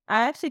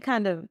 I actually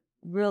kind of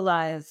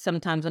realize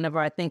sometimes whenever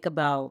I think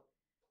about,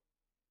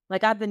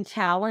 like, I've been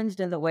challenged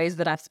in the ways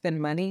that I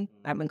spend money.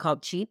 I've been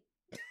called cheap.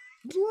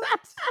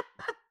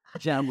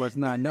 John was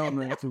not known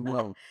that too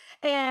well.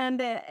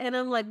 And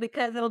I'm like,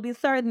 because it'll be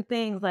certain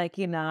things like,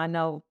 I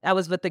know I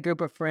was with a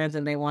group of friends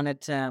and they wanted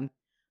to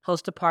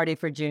host a party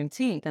for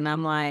Juneteenth. And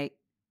I'm like,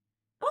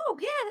 oh, oh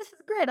yeah, this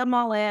is great. I'm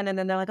all in. And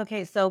then they're like,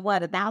 okay, so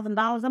what,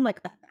 $1,000? I'm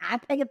like, I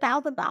pay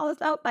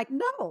 $1,000 out? Like,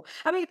 no.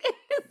 I mean,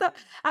 so,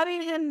 I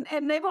mean,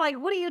 and they were like,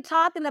 what are you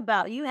talking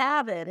about? You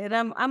have it. And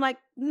I'm like,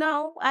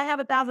 no, I have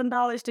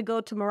 $1,000 to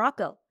go to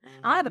Morocco.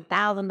 I have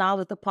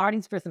 $1,000 to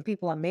parties for some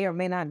people I may or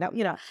may not know,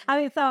 I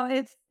mean,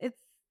 so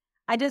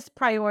I just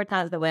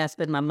prioritize the way I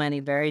spend my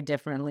money very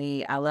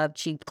differently. I love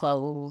cheap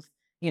clothes,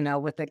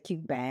 with a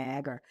cute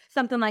bag or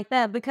something like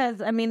that.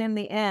 Because I mean, in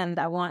the end,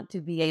 I want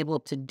to be able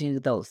to do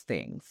those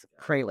things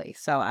freely.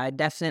 So I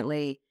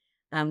definitely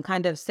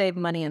kind of save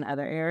money in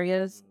other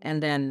areas,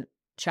 and then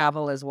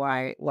travel is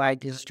why I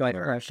just enjoy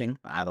crushing.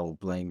 I don't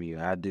blame you.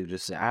 I do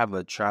this. I have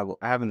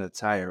an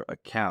entire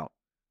account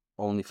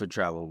only for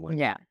travel money.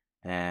 Yeah.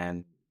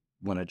 And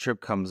when a trip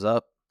comes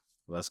up,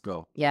 let's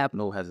go. Yeah.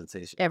 No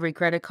hesitation. Every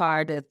credit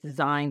card is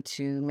designed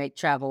to make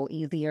travel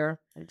easier.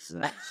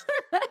 Exactly.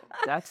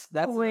 That's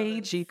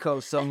a cheat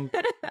code.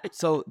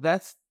 So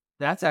that's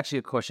actually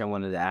a question I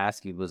wanted to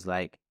ask you was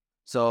like,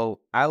 so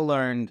I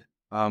learned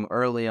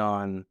early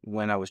on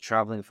when I was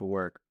traveling for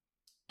work,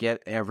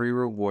 get every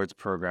rewards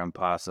program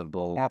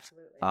possible.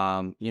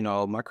 Absolutely.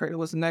 My credit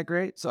wasn't that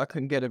great, so I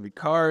couldn't get every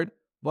card.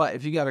 But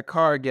if you got a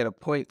card, get a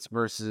points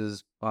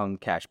versus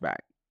cash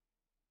back.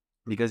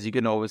 Because you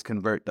can always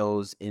convert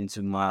those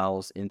into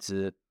miles,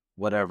 into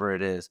whatever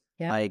it is.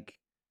 Yeah. Like,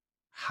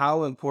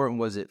 how important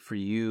was it for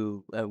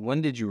you?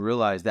 When did you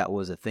realize that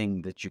was a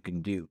thing that you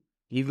can do?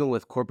 Even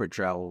with corporate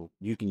travel,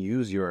 you can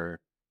use your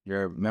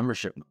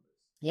membership.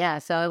 Yeah.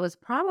 So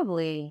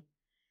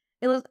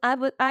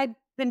I'd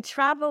been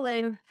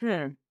traveling.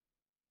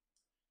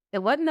 It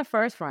wasn't the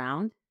first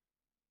round.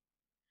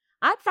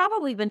 I'd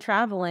probably been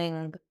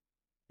traveling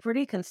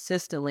pretty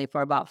consistently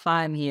for about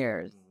 5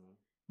 years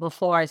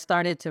before I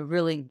started to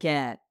really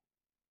get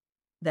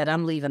that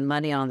I'm leaving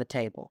money on the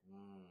table.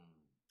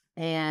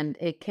 And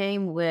it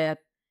came with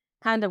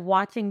kind of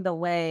watching the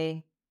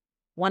way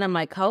one of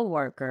my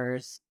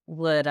coworkers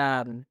would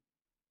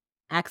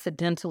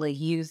accidentally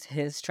use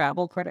his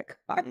travel credit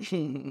card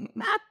to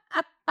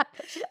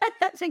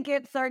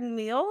get certain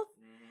meals.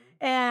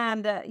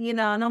 And,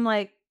 and I'm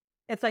like,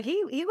 it's like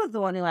he was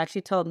the one who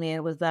actually told me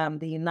it was the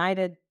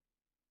United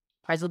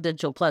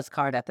Presidential Plus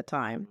card at the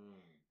time.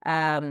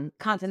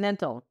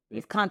 Continental.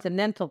 It's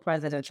Continental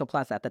Presidential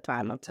Plus at the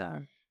time.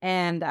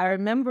 And I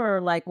remember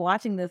like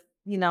watching this,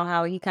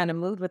 how he kind of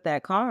moved with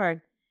that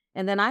card.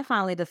 And then I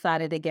finally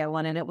decided to get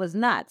one, and it was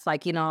nuts,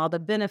 like, all the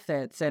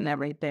benefits and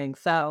everything.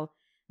 So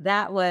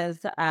that was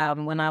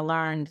when I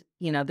learned,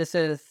 this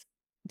is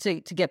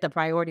to get the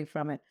priority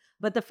from it.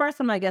 But the first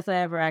time I guess I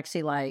ever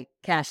actually like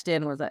cashed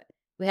in was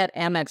we had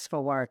Amex for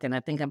work, and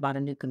I think I bought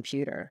a new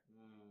computer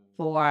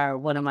for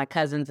one of my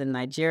cousins in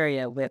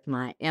Nigeria with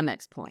my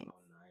Amex points.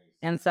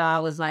 And so I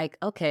was like,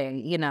 okay,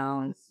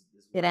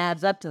 it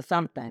adds up to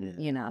something,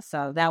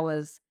 So that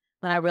was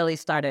when I really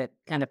started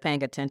kind of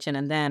paying attention.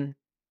 And then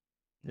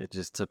it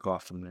just took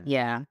off from there.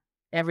 Yeah.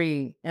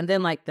 And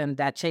then like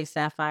that Chase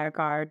Sapphire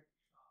card,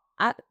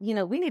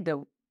 we need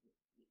to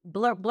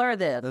blur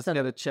this. Let's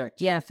get a check.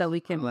 Yeah, so we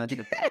can or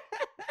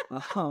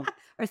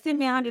send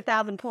me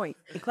 100,000 points.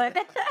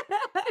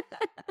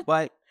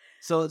 But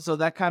so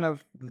that kind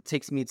of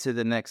takes me to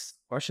the next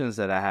questions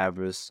that I have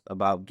is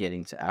about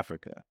getting to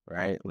Africa,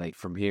 right? Like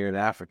from here to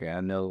Africa.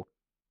 I know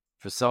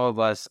for some of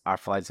us, our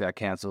flights got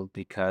canceled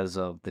because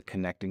of the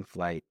connecting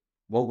flight.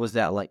 What was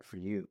that like for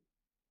you?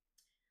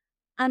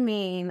 I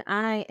mean,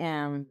 I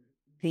am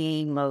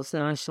the most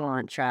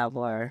nonchalant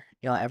traveler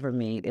you'll ever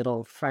meet.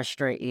 It'll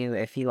frustrate you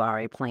if you are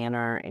a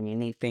planner and you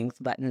need things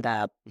buttoned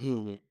up.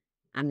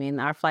 I mean,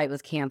 our flight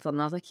was canceled,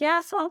 and I was like, yeah,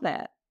 I saw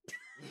that.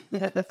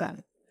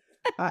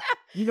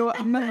 You know what?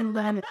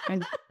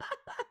 And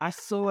I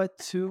saw it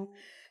too.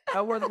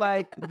 I was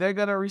like, they're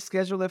going to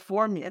reschedule it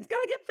for me. It's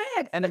going to get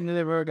fixed. And it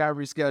never got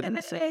rescheduled. And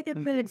it's going to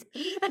get fixed.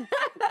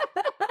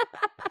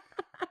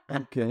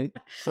 Okay.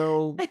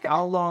 So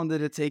how long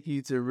did it take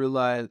you to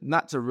realize,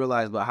 not to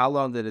realize, but how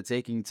long did it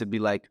take you to be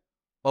like,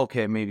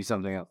 okay, maybe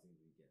something else?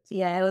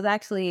 Yeah, it was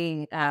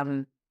actually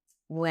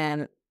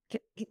when,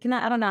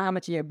 I don't know how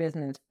much of your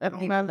business.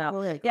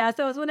 Yeah,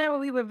 so it was whenever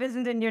we were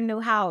visiting your new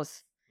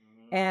house.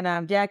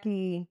 And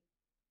Jackie,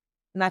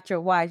 not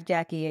your wife,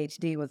 Jackie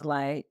HD, was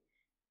like,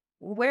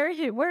 where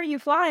are you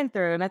flying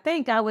through? And I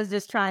think I was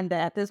just trying to,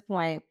 at this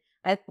point,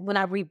 when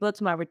I rebooked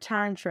my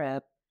return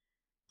trip,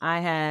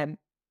 I had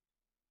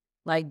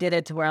did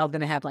it to where I was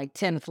going to have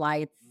 10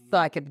 flights so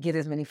I could get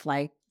as many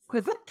flights.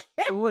 Because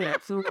there's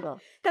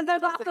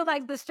also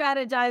the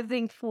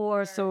strategizing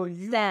for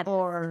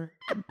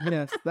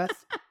yes,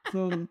 that's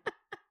so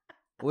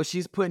what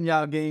she's putting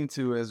y'all game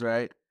to is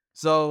right.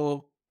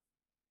 So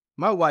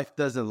my wife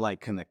doesn't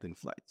like connecting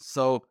flights.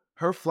 So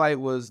her flight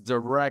was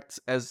direct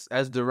as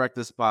direct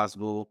as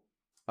possible.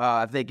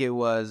 I think it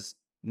was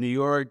New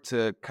York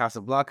to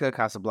Casablanca,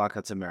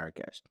 Casablanca to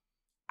Marrakesh.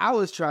 I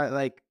was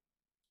trying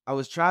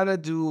to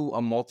do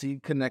a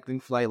multi-connecting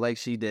flight like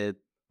she did,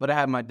 but I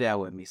had my dad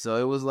with me. So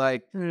it was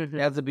like, you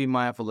have to be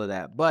mindful of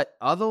that. But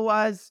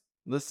otherwise,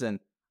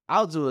 listen,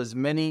 I'll do as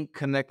many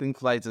connecting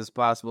flights as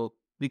possible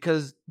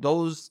because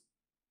those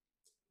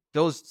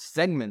those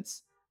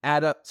segments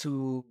add up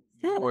to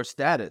your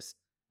status.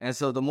 And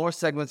so the more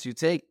segments you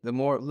take, the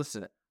more,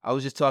 listen, I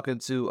was just talking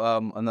to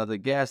another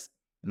guest,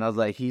 and I was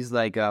like, he's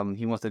like,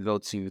 he wants to go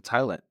to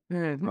Thailand.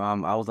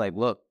 I was like,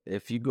 look,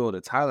 if you go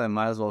to Thailand,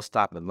 might as well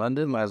stop in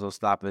London, might as well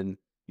stop in,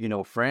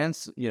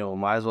 France,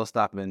 might as well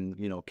stop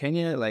in,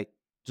 Kenya, like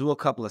do a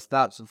couple of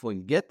stops before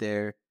you get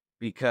there,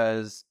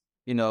 because,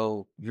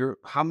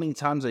 how many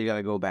times are you going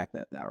to go back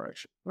that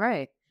direction?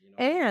 Right.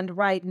 And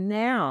right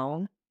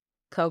now,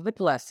 COVID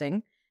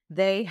blessing,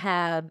 they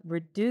have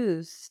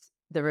reduced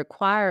the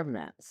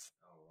requirements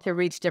to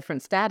reach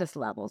different status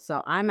levels.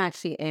 So I'm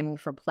actually aiming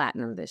for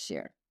platinum this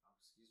year.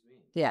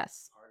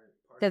 Yes.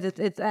 Because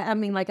it's I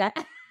mean, like,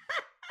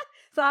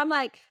 so I'm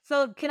like,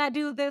 so can I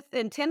do this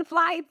in 10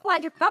 flights?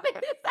 Like, because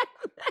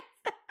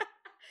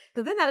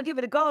then I'll give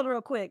it a gold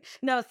real quick.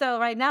 No, so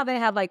right now they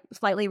have like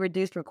slightly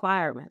reduced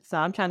requirements. So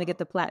I'm trying to get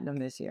the platinum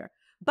this year.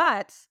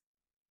 But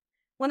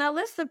when I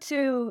listened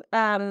to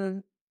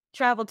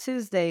Travel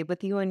Tuesday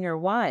with you and your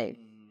wife,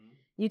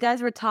 you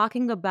guys were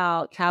talking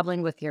about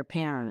traveling with your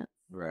parents.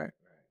 Right.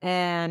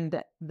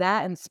 And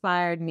that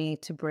inspired me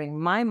to bring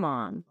my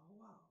mom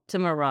to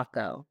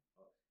Morocco.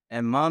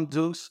 And Mom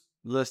Dukes,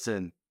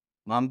 listen,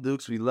 Mom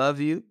Dukes, we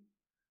love you.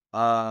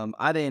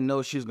 I didn't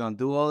know she was gonna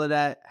do all of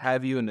that,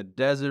 have you in the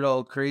desert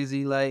all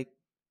crazy like,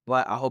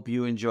 but I hope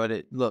you enjoyed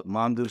it. Look,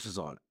 Mom Dukes is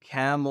on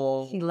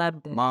camel. She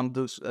loved it. Mom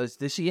Dukes,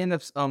 did she end up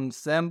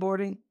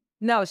sandboarding?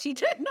 No, she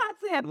did not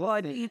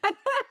sandboard.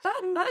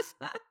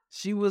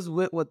 She was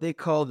with what they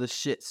call the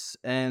shits,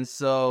 and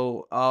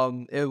so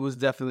it was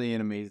definitely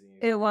an amazing.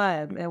 It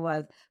was,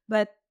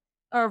 but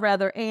or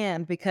rather,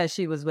 and because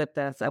she was with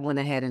us, I went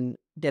ahead and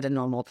did a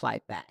normal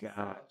flight back.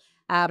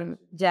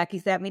 Jackie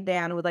sat me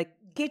down and was like,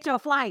 "Get your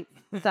flight."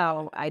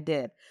 So I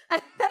did,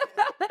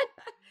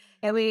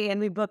 and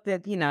we booked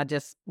it.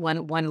 Just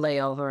one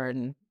layover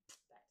and.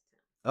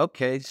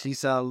 Okay, she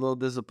sounded a little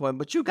disappointed,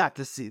 but you got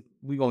to see.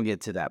 We're gonna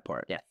get to that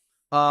part. Yeah.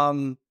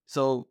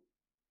 So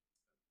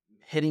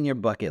hitting your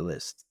bucket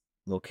list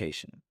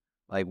location,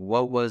 like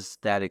what was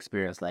that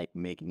experience like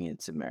making it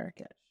to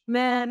Marrakesh?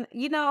 Man,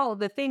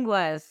 the thing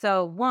was,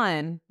 so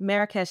one,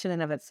 Marrakesh in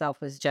and of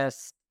itself was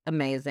just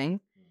amazing.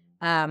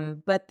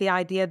 But the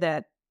idea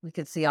that we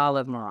could see all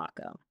of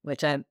Morocco,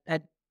 which I'm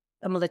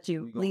gonna let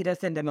you lead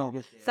us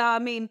into. So I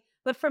mean,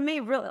 but for me,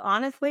 really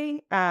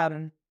honestly,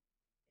 it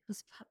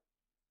was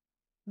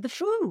the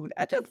food.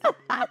 I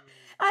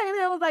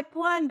was like,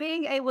 one,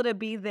 being able to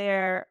be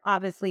there,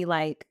 obviously,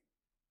 like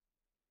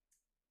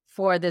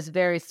for this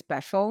very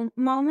special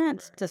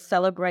moment to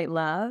celebrate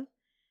love,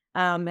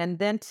 and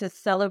then to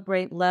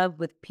celebrate love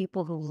with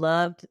people who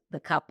loved the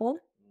couple.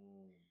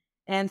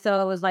 And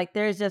so it was like,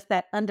 there's just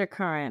that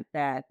undercurrent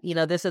that,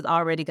 this is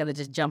already going to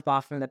just jump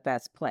off from the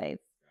best place.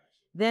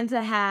 Then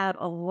to have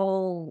a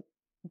whole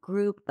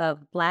group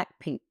of Black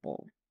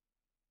people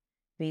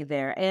be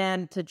there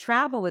and to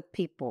travel with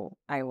people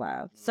I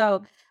love.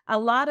 So a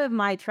lot of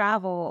my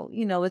travel,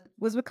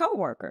 was with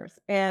coworkers.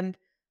 And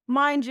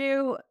mind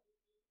you,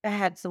 I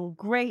had some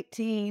great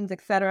teams,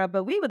 etc.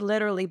 But we would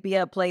literally be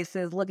at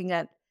places looking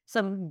at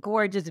some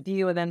gorgeous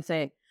view and then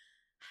say,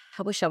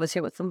 I wish I was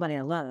here with somebody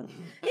I love.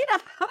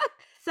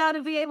 So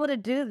to be able to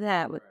do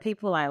that with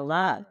people I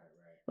love,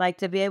 like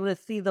to be able to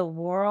see the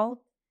world,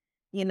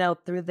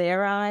 through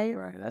their eyes.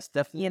 Right. That's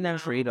definitely a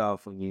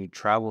trade-off when you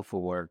travel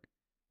for work.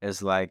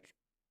 It's like,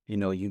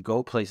 you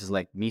go places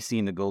like me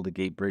seeing the Golden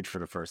Gate Bridge for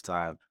the first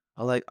time.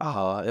 I'm like,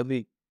 oh, it'd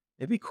be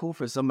cool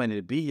for somebody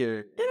to be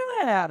here.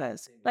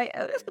 Like,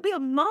 this could be a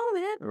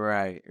moment.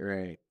 Right.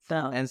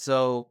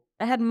 So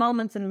I had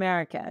moments in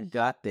Marrakesh.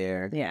 Got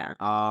there. Yeah.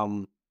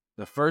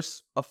 The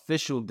first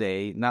official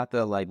day, not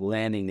the like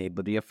landing day,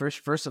 but the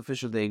first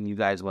official day, you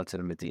guys went to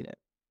the Medina.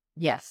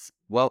 Yes.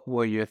 What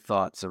were your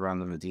thoughts around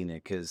the Medina?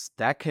 Because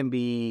that can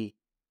be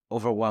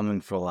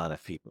overwhelming for a lot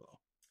of people.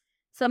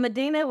 So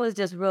Medina was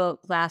just real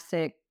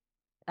classic.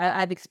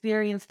 I've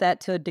experienced that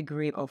to a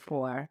degree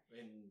before.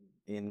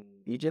 In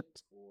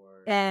Egypt?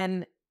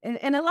 And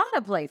in a lot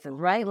of places,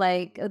 right?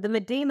 Like the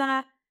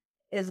Medina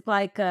is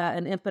like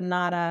an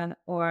empanada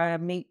or a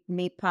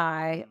meat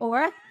pie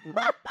or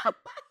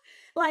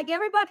like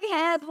everybody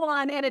has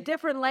one in a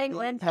different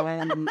language.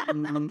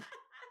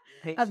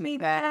 A meat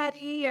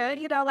patty or,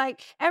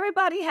 like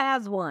everybody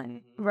has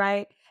one,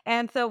 right?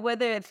 And so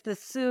whether it's the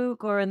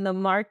souk or in the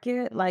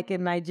market, like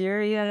in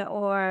Nigeria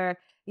or,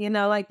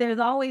 like there's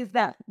always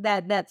that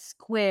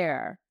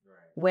square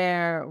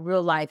where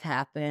real life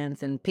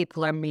happens and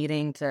people are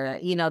meeting to,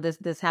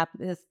 this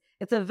happens.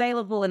 It's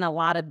available in a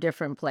lot of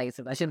different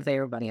places. I shouldn't say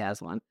everybody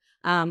has one.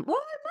 Well, no,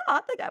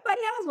 I think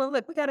everybody has one.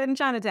 Look, we got it in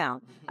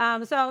Chinatown.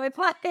 So it's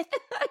like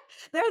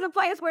there's a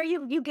place where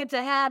you get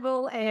to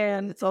haggle,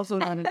 and it's also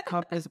not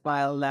encompassed by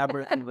a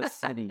labyrinth of a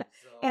city.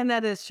 And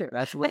that is true.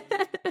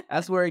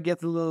 That's where it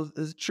gets a little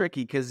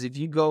tricky, because if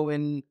you go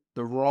in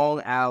the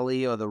wrong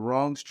alley or the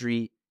wrong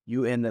street,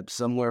 you end up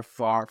somewhere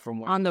far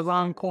from on the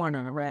wrong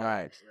corner, right?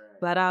 Right.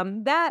 But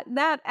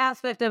that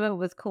aspect of it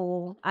was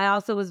cool. I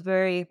also was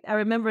I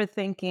remember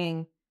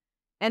thinking,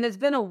 And it's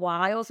been a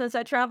while since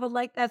I traveled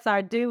like that, so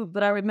I do,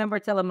 but I remember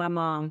telling my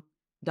mom,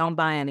 "Don't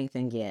buy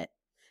anything yet."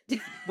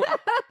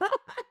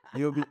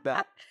 You'll be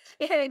back.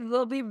 Yeah,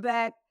 we'll be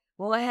back.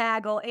 We'll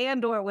haggle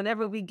and/or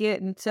whenever we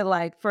get into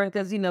like for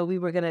because we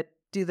were gonna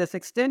do this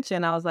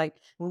extension. I was like,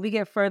 when we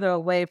get further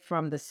away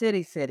from the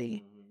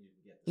city,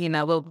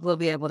 we'll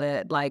be able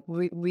to like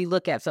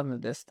relook at some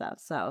of this stuff.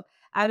 So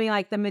I mean,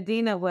 like the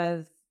Medina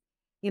was,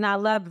 I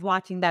loved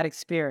watching that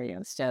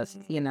experience. Just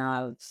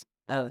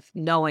of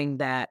knowing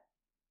that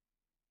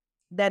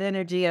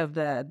energy of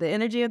the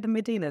energy of the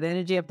Medina, the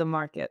energy of the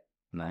market.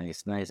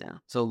 Nice, nice. Yeah.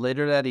 So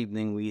later that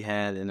evening, we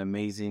had an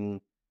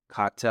amazing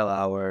cocktail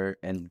hour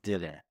and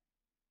dinner.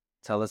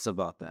 Tell us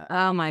about that.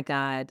 Oh my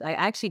God. I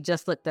actually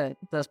just looked at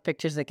those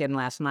pictures again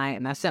last night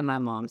and I sent my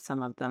mom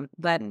some of them.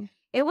 But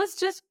it was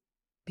just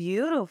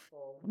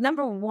beautiful.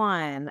 Number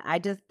one, I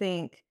just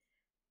think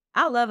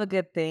I love a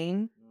good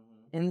theme.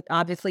 And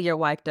obviously your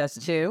wife does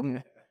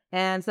too.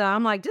 And so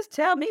I'm like, just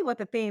tell me what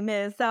the theme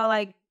is. So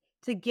like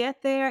to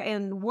get there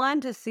and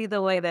one to see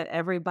the way that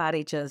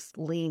everybody just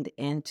leaned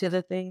into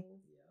the thing,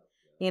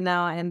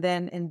 and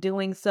then in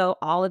doing so,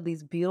 all of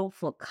these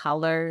beautiful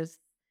colors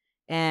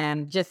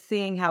and just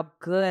seeing how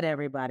good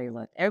everybody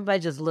looked. Everybody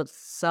just looked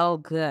so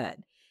good.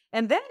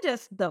 And then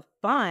just the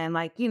fun,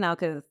 like,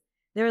 because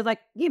there was like,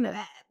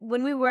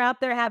 when we were out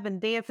there having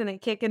dancing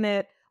and kicking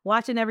it,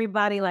 watching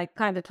everybody like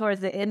kind of towards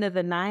the end of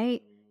the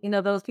night,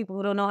 those people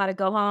who don't know how to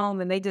go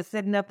home and they just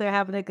sitting up there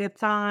having a good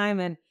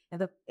time and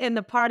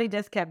the party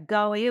just kept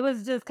going. It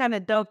was just kind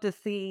of dope to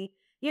see,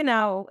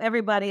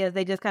 everybody as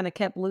they just kind of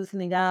kept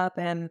loosening up.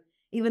 And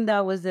even though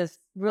it was this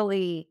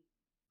really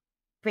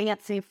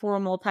fancy,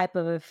 formal type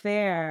of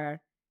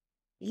affair,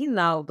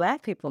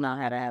 Black people know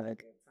how to have a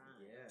good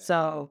time. Yeah.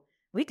 So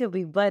we could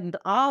be buttoned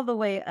all the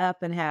way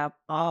up and have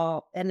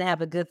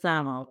a good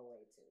time all the way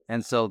too.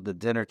 And so the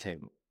dinner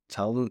table.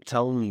 Tell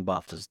me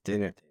about this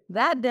dinner table.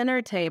 That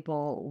dinner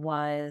table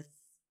was,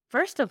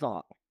 first of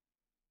all,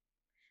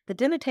 the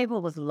dinner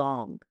table was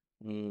long.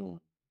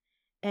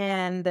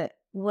 And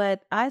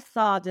what I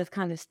saw just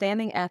kind of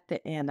standing at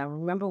the end, I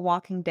remember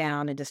walking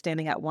down and just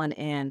standing at one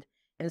end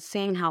and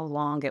seeing how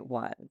long it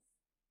was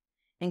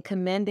and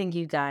commending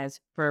you guys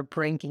for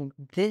bringing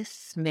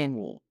this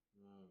many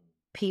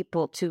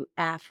people to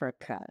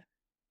Africa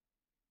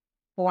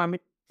for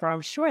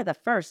I'm sure the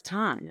first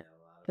time,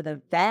 for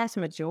the vast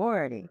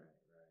majority.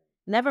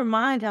 Never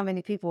mind how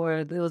many people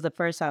it was the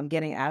first time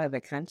getting out of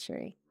the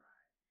country.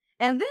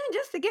 And then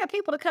just to get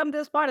people to come to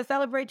this bar to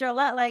celebrate your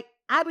life,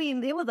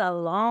 it was a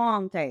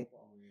long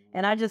table.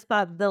 And I just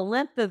thought the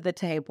length of the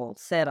table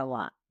said a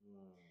lot,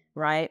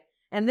 right?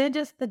 And then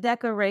just the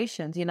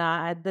decorations,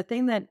 the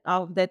thing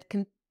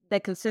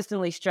that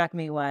consistently struck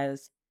me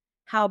was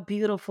how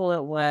beautiful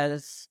it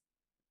was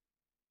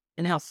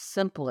and how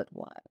simple it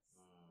was,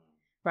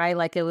 right?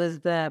 Like it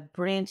was the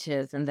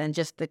branches and then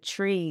just the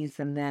trees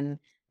and then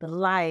the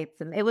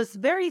lights. And it was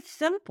very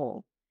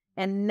simple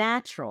and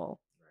natural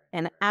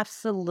and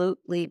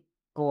absolutely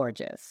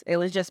gorgeous. It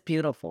was just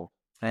beautiful.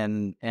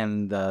 And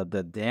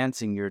the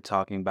dancing you're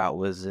talking about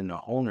was in the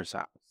owner's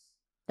house.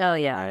 Oh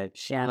yeah. Right?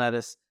 She let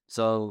us.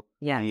 So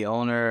the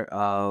owner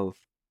of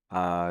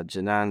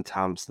Janan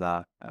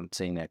Tamsla, I'm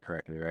saying that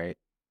correctly, right?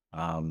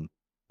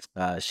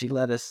 She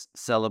let us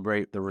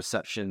celebrate the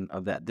reception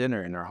of that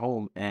dinner in her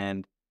home,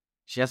 and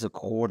she has a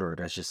corridor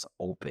that's just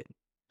open,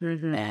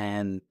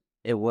 and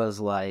it was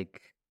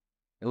like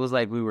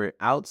we were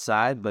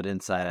outside but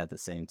inside at the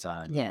same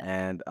time. Yeah,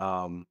 and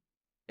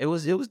it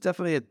was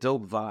definitely a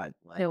dope vibe.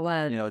 Like, it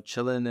was,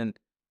 chilling, and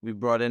we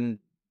brought in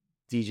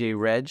DJ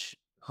Reg,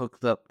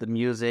 hooked up the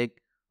music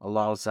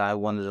alongside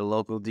one of the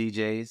local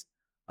DJs.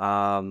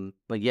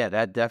 But yeah,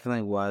 that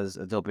definitely was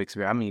a dope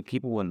experience. I mean,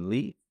 people wouldn't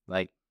leave.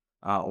 Like,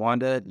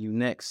 Wanda, you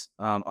next.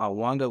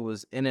 Wanda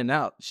was in and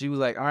out. She was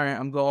like, all right,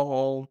 I'm going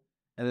home.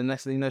 And the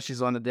next thing you know,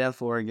 she's on the dance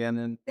floor again,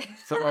 and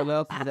someone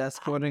else is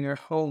escorting her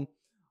home.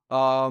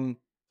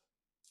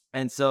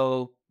 And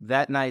so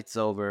that night's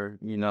over,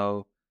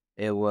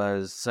 it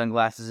was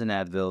Sunglasses and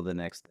Advil the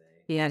next day.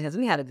 Yeah, because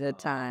we had a good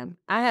time.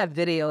 I have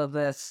video of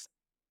us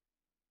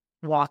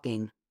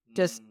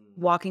just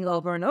walking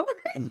over and over.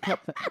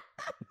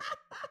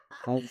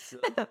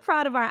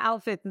 Proud of our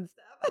outfits and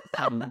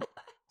stuff.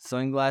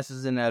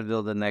 Sunglasses and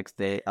Advil the next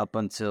day up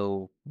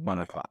until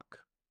 1:00.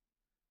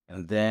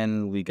 And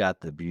then we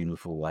got the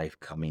beautiful wife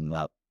coming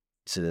up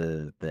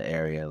to the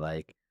area.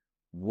 Like,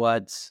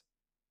 what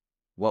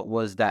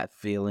was that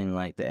feeling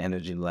like, the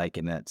energy like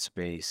in that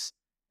space?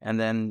 And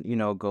then,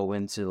 go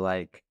into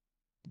like,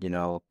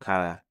 kind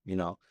of,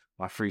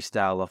 my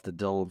freestyle off the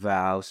Dole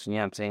vows. You know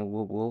what I'm saying?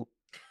 Whoop, whoop.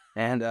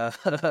 And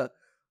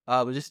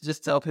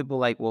just tell people,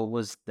 like, what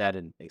was that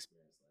experience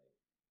like?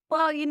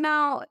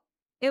 Well,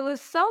 it was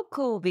so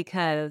cool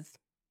because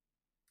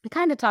I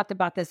kind of talked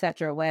about this at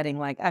your wedding.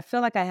 Like, I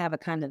feel like I have a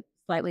kind of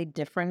slightly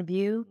different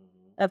view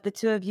of the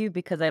two of you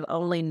because I've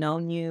only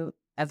known you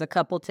as a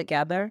couple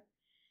together.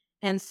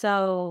 And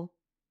so,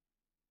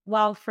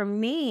 while for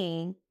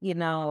me,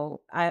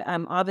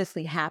 I'm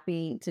obviously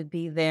happy to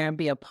be there and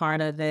be a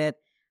part of it.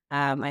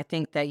 I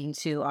think that you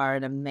two are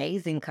an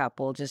amazing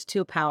couple, just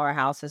two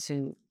powerhouses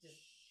who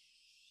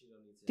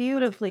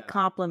beautifully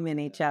complement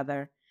each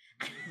other.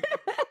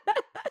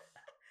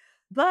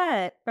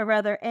 But, or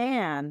rather,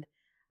 and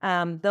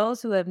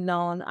those who have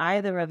known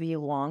either of you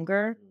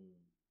longer,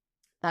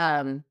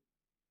 um,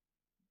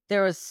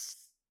 there was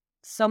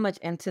so much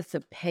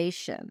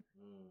anticipation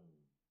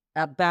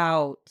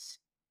about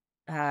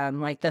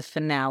like the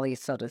finale,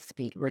 so to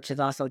speak, which is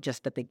also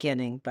just the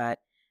beginning, but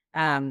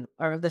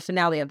or the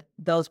finale of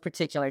those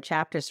particular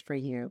chapters for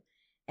you.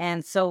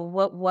 And so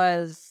what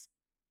was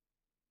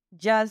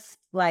just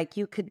like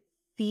you could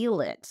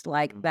feel it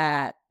like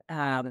that.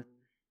 I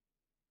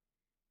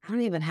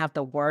don't even have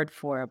the word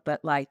for it,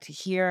 but like to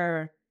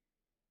hear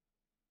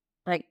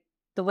like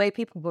the way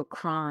people were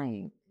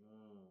crying,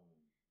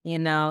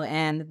 and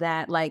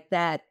that like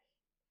that.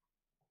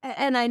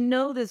 And I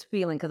know this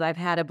feeling because I've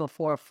had it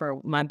before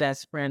for my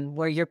best friend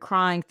where you're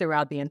crying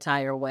throughout the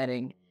entire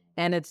wedding.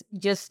 And it's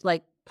just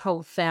like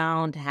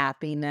profound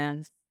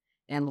happiness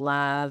and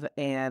love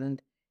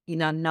and,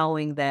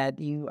 knowing that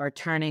you are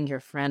turning your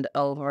friend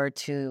over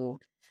to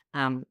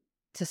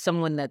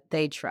someone that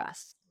they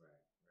trust,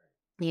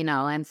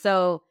 and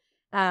so,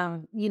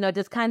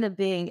 just kind of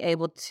being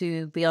able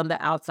to be on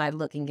the outside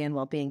looking in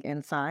while being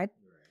inside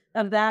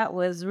of that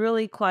was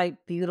really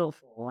quite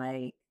beautiful.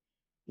 Like,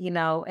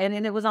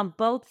 and it was on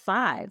both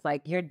sides.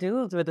 Like your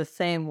dudes were the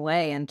same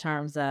way in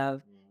terms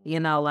of,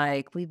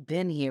 like we've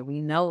been here,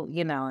 we know,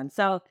 and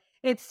so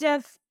it's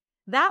just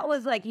that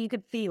was like you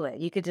could feel it.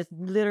 You could just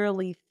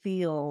literally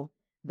feel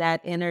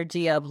that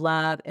energy of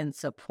love and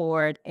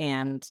support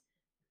and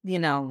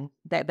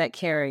that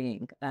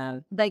carrying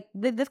like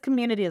this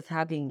community is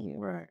hugging you.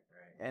 Right.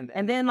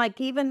 And then like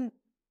even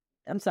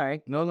I'm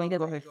sorry. No, no,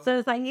 go ahead. So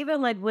it's like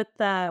even like with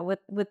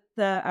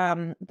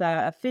the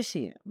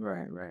officiant,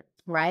 Right.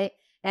 right?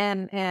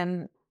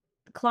 And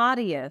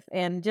Claudius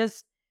and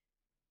just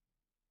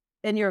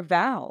in your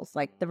vows,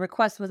 like the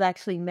request was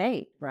actually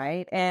made,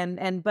 right?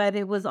 And but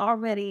it was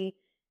already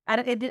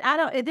it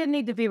didn't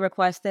need to be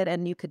requested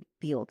and you could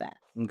feel that.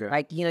 Okay.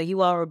 Like,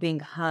 you all were being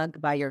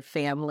hugged by your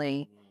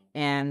family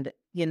and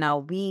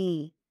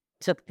we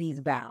took these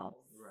vows.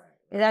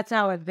 And that's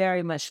how it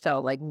very much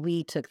felt like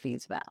we took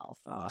these vows.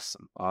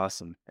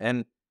 Awesome.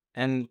 And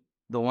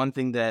the one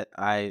thing that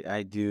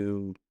I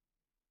do,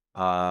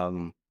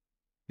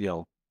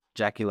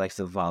 Jackie likes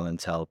to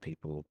volunteer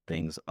people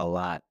things a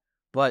lot,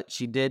 but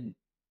she did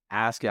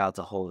ask y'all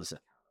to hold us,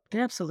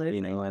 Absolutely.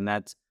 and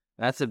that's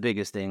the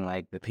biggest thing.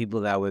 Like the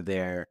people that were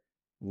there,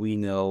 we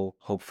know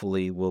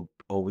hopefully will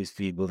always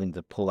be willing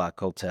to pull our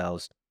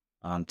coattails,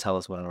 tell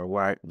us when we're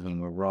right, when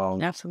we're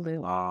wrong.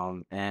 Absolutely.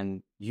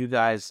 And you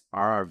guys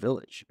are our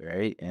village,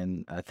 right?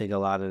 And I think a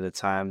lot of the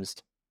times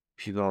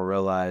people don't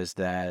realize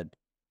that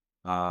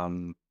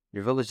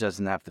your village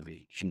doesn't have to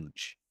be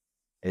huge.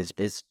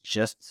 It's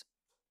just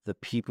the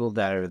people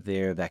that are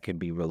there that can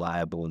be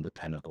reliable and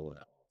dependable.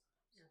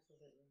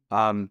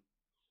 And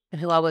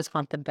who always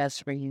want the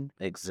best for you.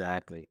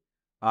 Exactly.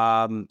 So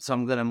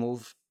I'm gonna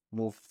move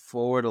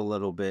forward a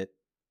little bit.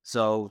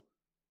 So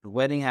the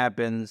wedding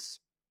happens,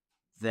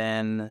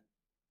 then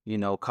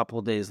a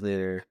couple days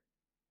later,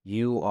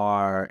 you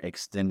are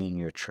extending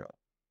your trip.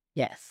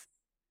 Yes.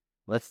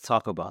 Let's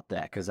talk about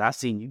that because I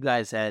seen you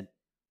guys had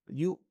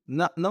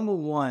number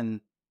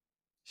one.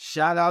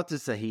 Shout out to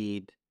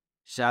Saheed.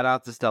 Shout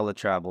out to Stella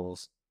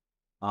Travels.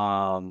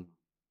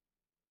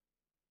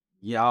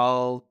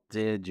 Y'all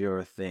did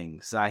your thing.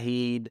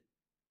 Saheed,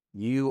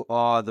 you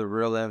are the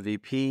real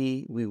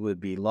MVP. We would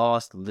be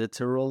lost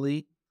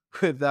literally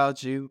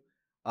without you.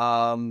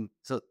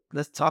 So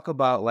let's talk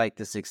about like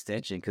this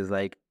extension because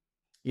I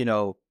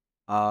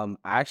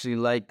actually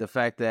like the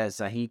fact that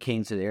Saheed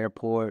came to the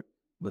airport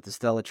with the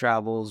Stella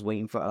Travels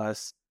waiting for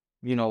us,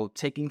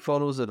 taking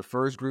photos of the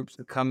first groups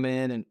to come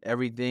in and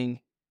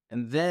everything.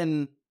 And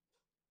then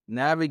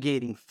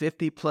navigating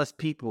 50 plus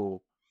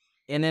people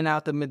in and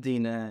out the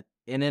Medina,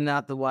 in and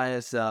out the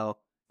YSL.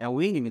 And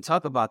we didn't even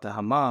talk about the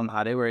hammam,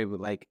 how they were able,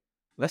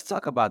 let's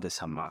talk about this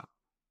hammam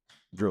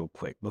real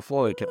quick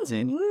before we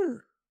continue.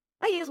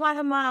 I used my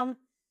hammam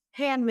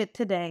hand mitt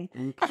today.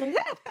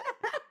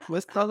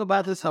 Let's talk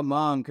about this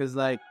hammam because,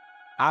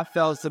 I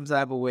felt some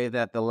type of way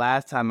that the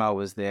last time I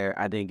was there,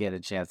 I didn't get a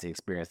chance to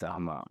experience the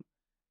hammam.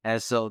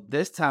 And so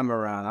this time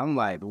around, I'm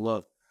like,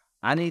 look,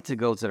 I need to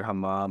go to the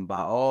hammam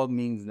by all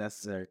means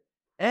necessary.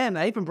 And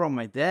I even brought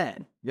my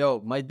dad.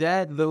 My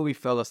dad literally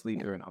fell asleep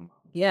during hammam.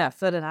 Yeah,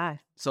 so did I.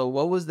 So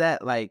what was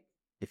that like?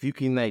 If you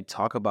can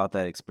talk about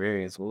that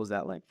experience, what was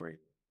that like for you?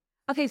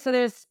 Okay, so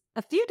there's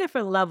a few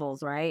different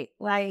levels, right?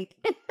 Like,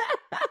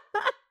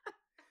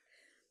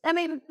 I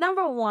mean,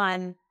 number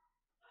one,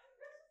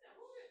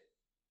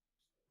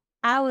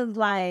 I was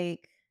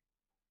like,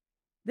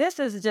 this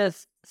is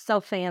just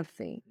so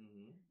fancy.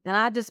 And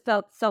I just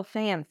felt so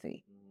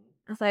fancy.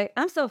 I was like,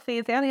 I'm so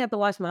fancy, I don't have to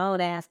wash my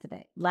own ass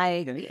today.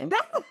 Like,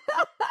 that's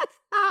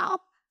how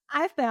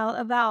I felt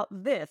about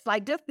this.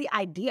 Like, just the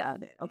idea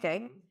of it,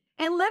 okay?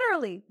 And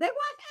literally, they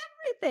want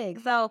everything.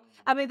 So,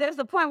 I mean, there's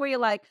a point where you're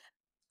like,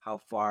 how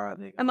far are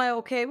they? Am I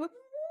okay with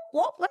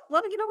well,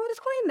 you know what, it's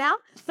clean now.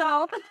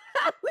 So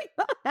we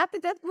have to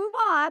just move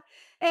on.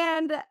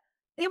 And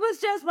it was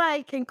just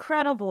like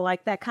incredible,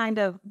 like that kind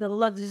of the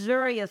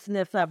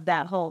luxuriousness of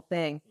that whole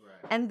thing.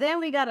 Right. And then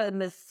we got a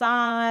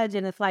massage,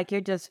 and it's like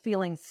you're just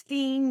feeling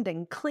steamed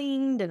and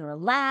cleaned and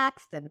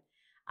relaxed. And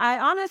I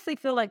honestly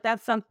feel like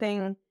that's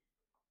something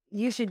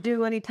you should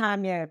do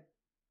anytime you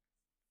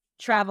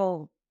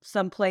travel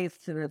someplace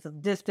to a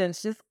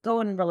distance. Just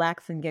go and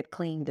relax and get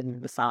cleaned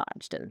and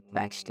massaged and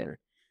waxed.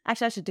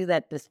 Actually, I should do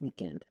that this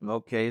weekend.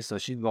 Okay, so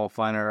she's gonna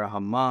find her a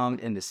hammam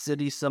in the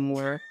city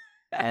somewhere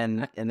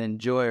and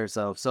enjoy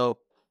herself. So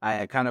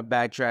I kind of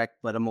backtracked,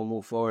 but I'm gonna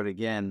move forward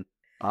again.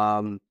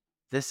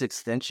 This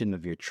extension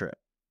of your trip,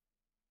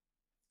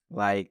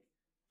 like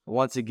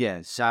once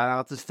again, shout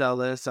out to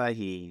Stella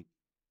Sahi,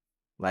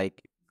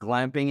 like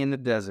glamping in the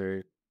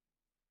desert.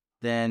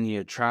 Then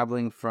you're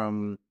traveling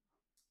from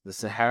the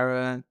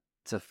Sahara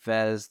to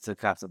Fez to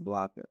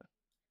Casablanca.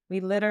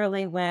 We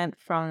literally went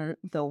from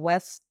the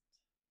west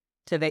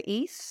to the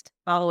east,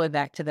 all the way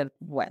back to the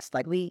west.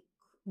 Like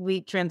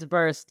we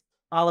traversed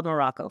all of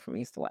Morocco from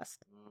east to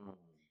west,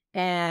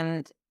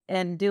 and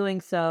in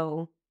doing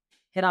so,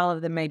 hit all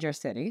of the major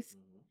cities.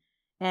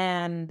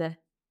 And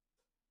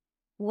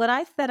what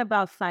I said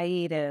about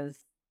Saeed is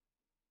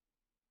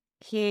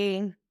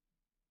he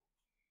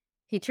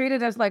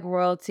treated us like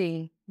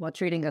royalty while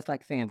treating us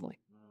like family.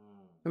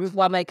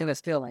 While making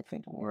us feel like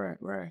family.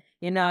 Right.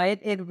 You know,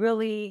 it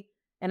really,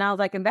 and I was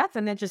like, and that's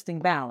an interesting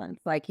balance.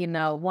 Like, you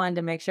know, one,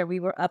 to make sure we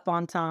were up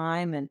on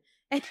time and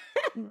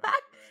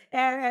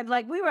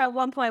like we were at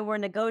one point we're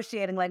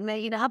negotiating, like,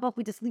 man, you know, how about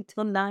we just sleep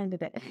till 9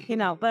 today? You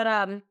know, but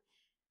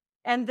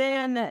and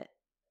then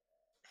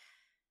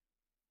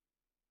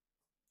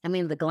I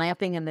mean the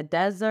glamping in the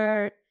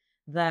desert,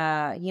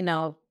 you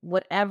know,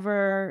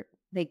 whatever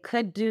they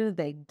could do,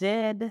 they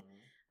did.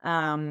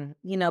 You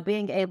know,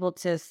 being able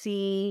to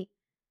see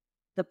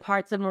the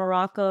parts of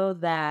Morocco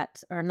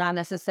that are not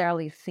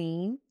necessarily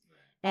seen.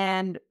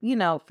 And, you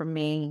know, for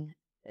me,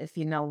 if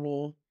you know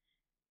me,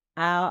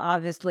 I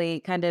obviously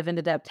kind of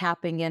ended up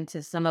tapping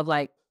into some of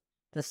like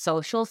the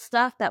social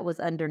stuff that was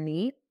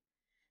underneath,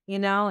 you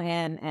know,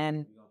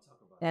 and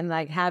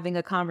like having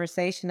a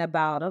conversation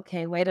about,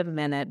 okay, wait a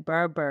minute,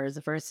 Berbers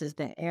versus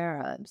the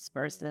Arabs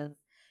versus,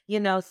 you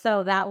know,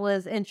 so that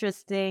was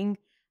interesting.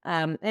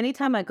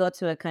 Anytime I go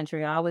to a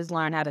country, I always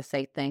learn how to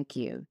say thank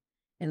you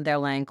in their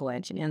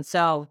language. And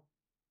so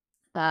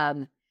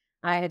I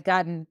had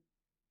gotten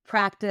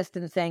practiced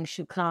in saying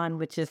shukran,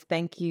 which is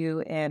thank you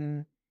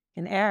in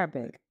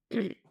Arabic.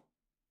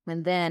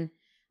 And then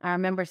I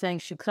remember saying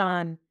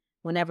shukran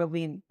whenever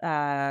we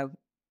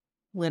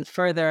went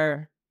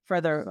further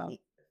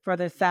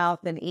south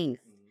and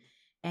east.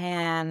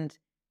 And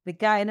the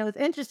guy, and it was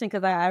interesting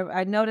because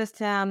I noticed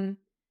him.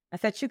 I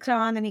said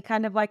shukran, and he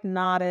kind of like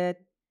nodded,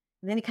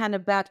 and then he kind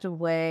of backed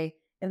away,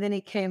 and then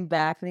he came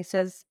back and he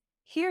says,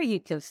 "Here you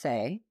can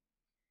say,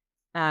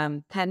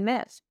 10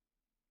 minutes."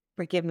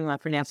 Forgive me my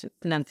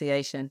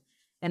pronunciation.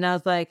 And I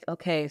was like,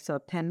 okay, so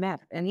 10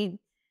 minutes.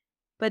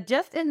 But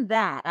just in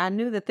that, I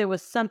knew that there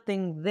was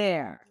something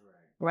there,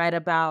 right,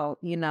 about,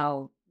 you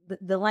know,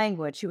 the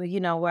language, you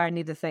know, where I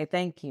need to say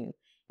thank you.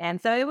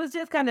 And so it was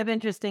just kind of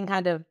interesting,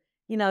 kind of,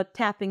 you know,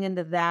 tapping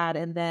into that.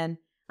 And then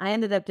I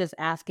ended up just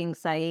asking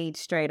Saeed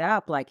straight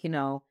up, like, you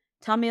know,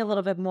 tell me a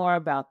little bit more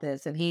about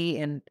this.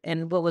 And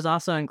and what was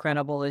also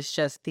incredible is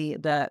just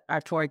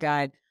our tour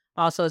guide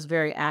also is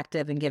very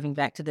active in giving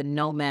back to the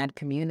nomad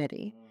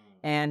community.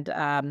 And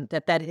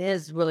that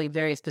is really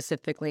very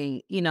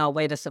specifically, you know, a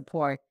way to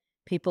support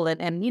people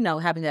and, you know,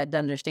 having that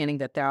understanding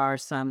that there are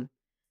some,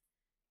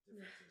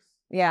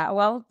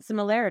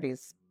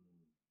 similarities.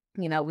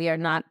 You know, we are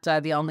not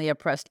the only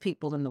oppressed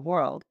people in the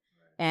world.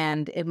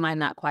 And it might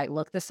not quite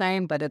look the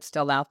same, but it's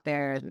still out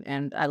there.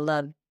 And I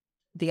love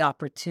the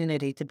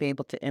opportunity to be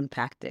able to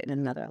impact it in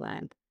another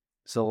land.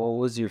 So what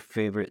was your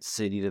favorite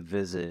city to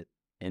visit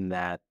in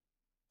that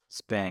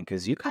span?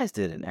 Because you guys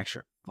did an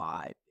extra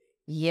 5.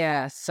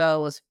 Yeah, so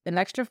it was an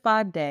extra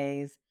 5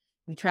 days.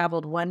 We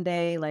traveled one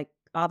day, like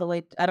all the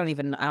way. I don't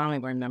even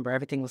remember.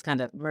 Everything was kind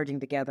of merging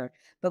together.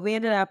 But we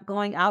ended up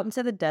going out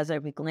into the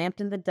desert. We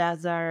glamped in the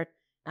desert.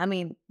 I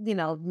mean, you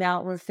know,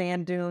 mountains,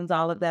 sand dunes,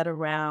 all of that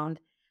around.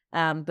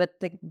 But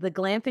the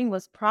glamping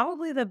was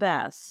probably the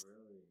best.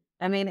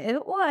 I mean,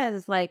 it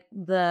was like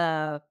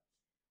the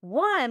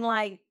one,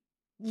 like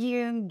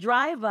you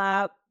drive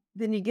up,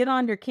 then you get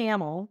on your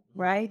camel,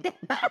 right?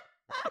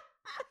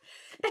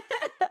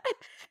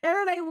 And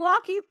then they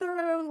walk you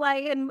through,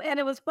 like, and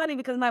it was funny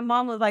because my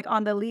mom was like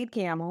on the lead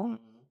camel,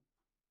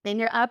 and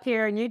you're up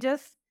here and you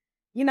just,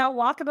 you know,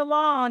 walking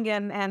along,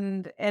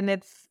 and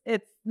it's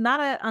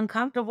not an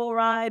uncomfortable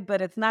ride,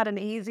 but it's not an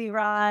easy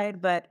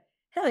ride. But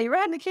hell, you're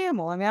riding a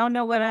camel. I mean, I don't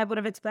know what I would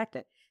have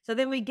expected. So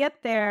then we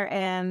get there,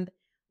 and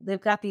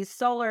they've got these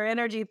solar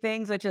energy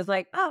things, which is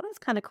like, oh, that's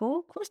kind of cool.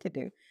 Of course they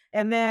do.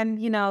 And then,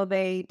 you know,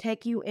 they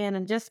take you in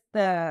and just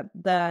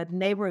the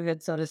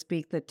neighborhood, so to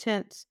speak, the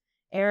tents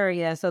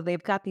area. So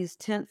they've got these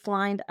tents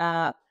lined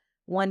up,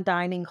 one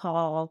dining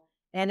hall,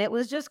 And it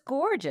was just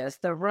gorgeous.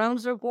 The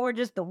rooms were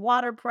gorgeous, the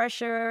water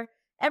pressure,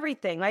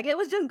 everything. Like it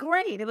was just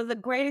great. It was a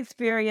great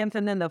experience.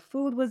 And then the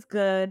food was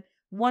good,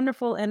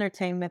 wonderful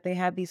entertainment. They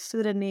had these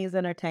Sudanese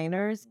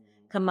entertainers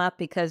come up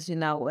because,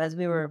 as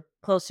we were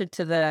closer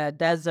to the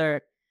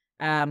desert,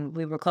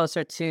 we were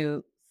closer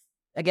to,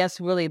 I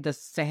guess, really the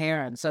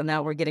Saharan. So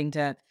now we're getting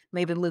to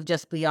maybe move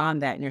just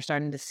beyond that. And you're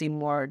starting to see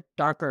more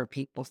darker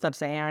people,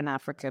 sub-Saharan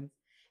African.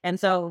 And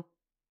so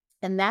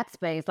in that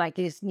space, like,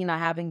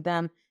 having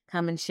them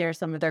come and share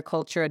some of their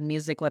culture and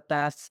music with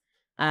us,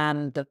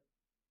 the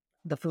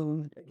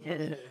food.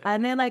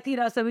 And then,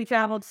 so we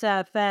traveled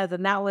to Fez,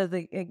 and that was,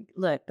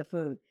 look, the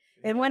food.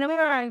 And when we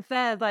were in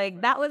Fez,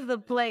 like, that was the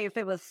place.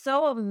 It was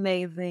so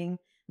amazing.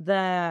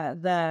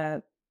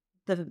 The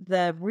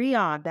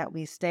Riad that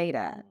we stayed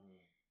at,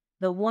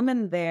 the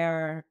woman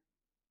there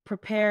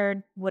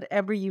prepared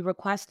whatever you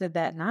requested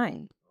that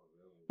night.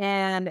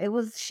 And it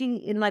was,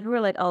 and like, we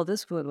were like, oh,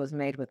 this food was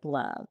made with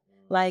love.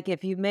 Like,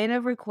 if you made a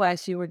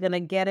request, you were going to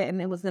get it,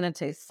 and it was going to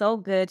taste so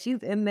good.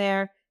 She's in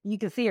there. You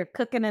can see her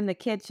cooking in the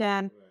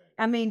kitchen.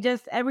 I mean,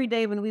 just every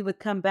day when we would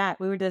come back,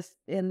 we were just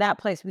in that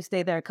place. We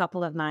stayed there a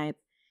couple of nights.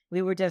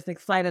 We were just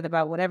excited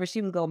about whatever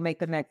she was going to make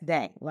the next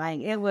day.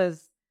 Like, it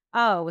was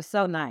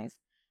so nice.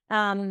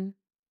 And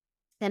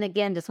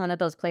again, just one of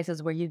those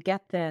places where you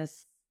get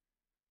this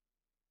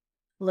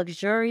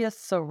luxurious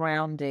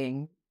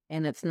surrounding,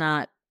 and it's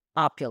not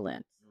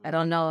opulent. I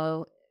don't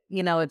know.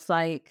 It's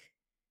like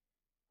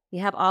you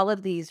have all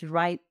of these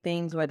right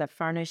things where the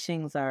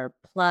furnishings are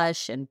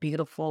plush and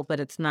beautiful, but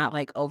it's not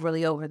like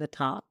overly over the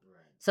top.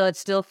 So it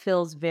still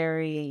feels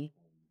very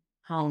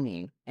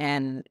homey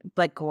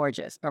but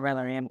gorgeous, or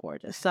rather, and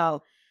gorgeous.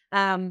 So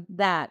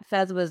that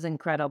Fez was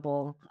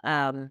incredible.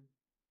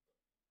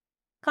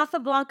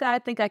 Casablanca, I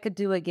think I could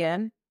do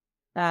again.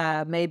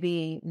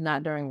 Maybe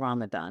not during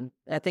Ramadan.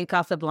 I think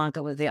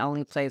Casablanca was the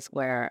only place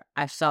where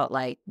I felt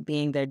like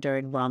being there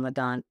during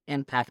Ramadan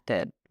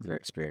impacted Your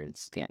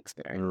experience. the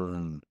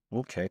experience.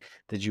 Okay.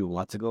 Did you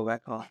want to go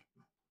back home?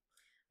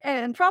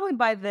 And probably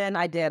by then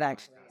I did,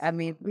 actually. I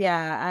mean,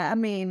 yeah, I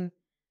mean,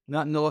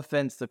 No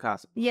offense to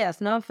Casablanca.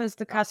 yes, no offense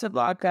to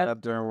Casablanca.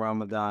 Up during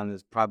Ramadan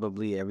is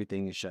probably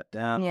everything is shut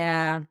down.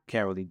 Yeah.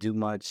 Can't really do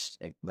much.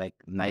 Like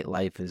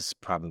nightlife is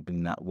probably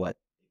not what.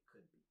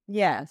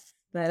 Yes.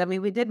 But I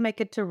mean, we did make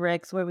it to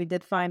Rick's, where we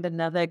did find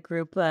another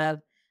group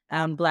of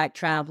Black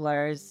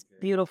travelers,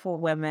 beautiful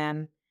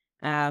women.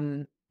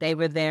 They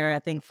were there, I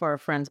think, for a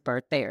friend's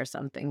birthday or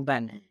something.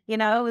 But,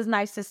 it was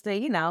nice just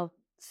to,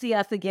 see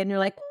us again. You're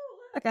like,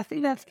 "Ooh, look, I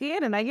see that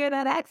skin and I hear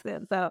that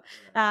accent." So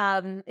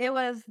it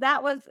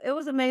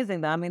was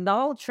amazing, though. I mean, the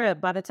whole trip,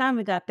 by the time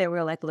we got there, we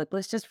were like, look,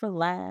 let's just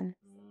relax,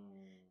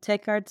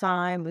 take our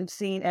time. We've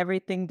seen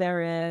everything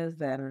there is.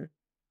 And,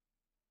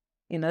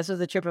 this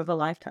was a trip of a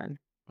lifetime.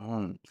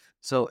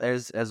 So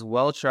as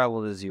well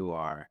traveled as you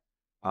are,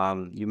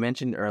 you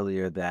mentioned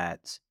earlier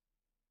that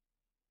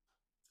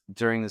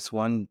during this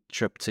one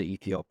trip to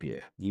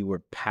Ethiopia, you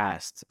were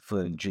passed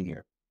for the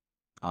junior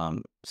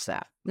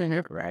staff,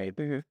 right?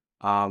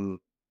 Mm-hmm.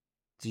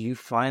 Do you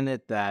find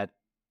that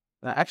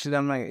actually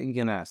I'm not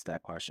gonna ask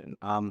that question.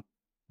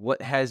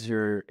 What has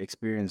your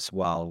experience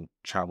while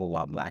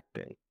Black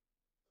been?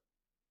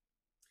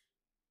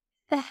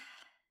 It's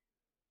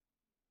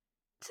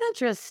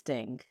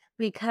interesting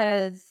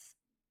because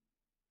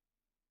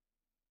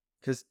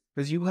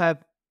you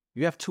have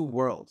two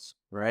worlds,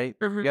 right?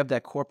 Mhm. You have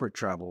that corporate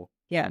travel,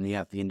 Yeah. and you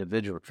have the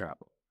individual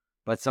travel.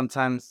 But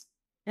sometimes,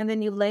 and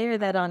then you layer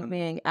that on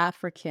being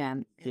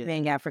African, Yeah.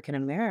 being African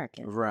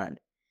American,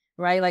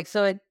 right? Like,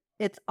 so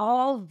it's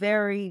all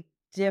very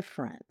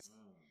different,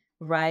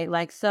 right?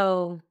 Like,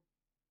 so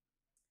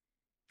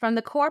from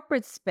the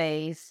corporate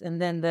space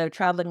and then the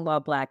traveling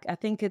while Black, I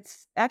think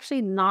it's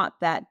actually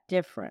not that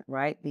different,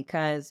 right?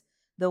 Because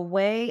the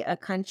way a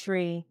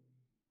country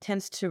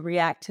tends to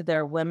react to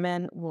their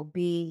women will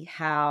be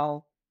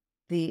how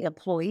the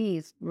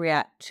employees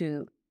react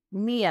to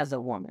me as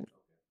a woman,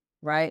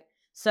 right?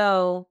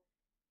 So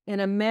in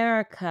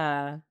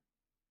America,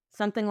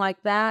 something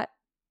like that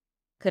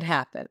could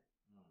happen.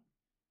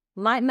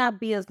 Might not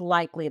be as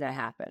likely to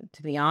happen,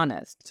 to be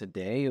honest.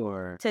 Today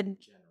or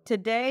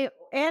Today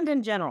and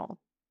in general.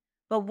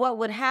 But what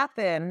would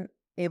happen,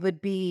 it would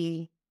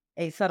be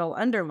a subtle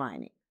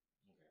undermining.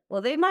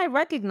 Well, they might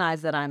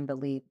recognize that I'm the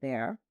lead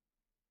there,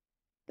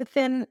 but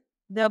then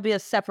there'll be a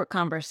separate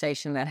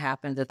conversation that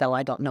happens as though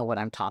I don't know what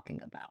I'm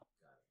talking about.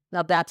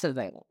 Now that's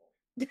available.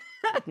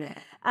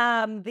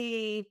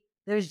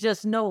 There's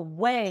just no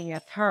way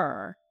if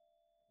her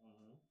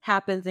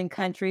happens in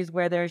countries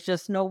where there's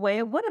just no way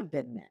it would have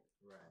been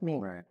me.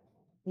 Right.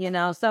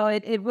 So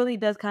it really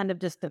does kind of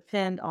just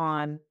depend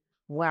on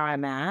where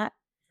I'm at.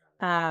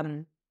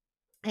 And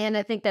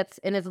I think it's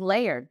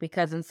layered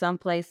because in some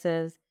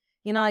places,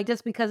 like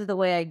just because of the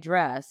way I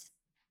dress,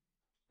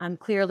 I'm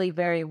clearly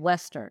very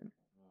Western,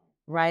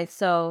 right?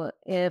 So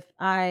if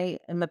I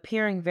am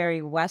appearing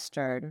very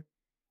Western,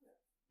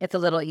 it's a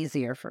little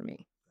easier for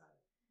me.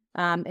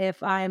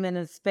 If I'm in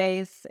a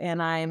space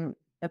and I'm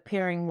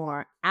appearing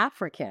more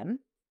African,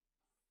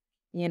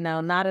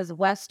 not as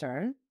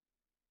Western,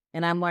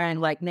 and I'm wearing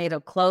like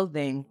native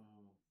clothing,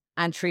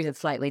 I'm treated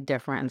slightly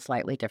different and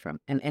slightly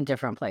different in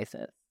different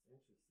places.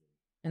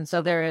 And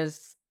so there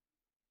is,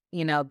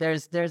 and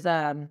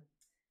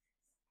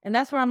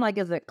that's where I'm like,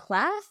 is it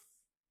class?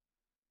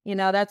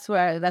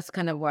 That's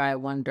kind of where I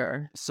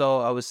wonder. So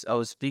I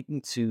was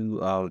speaking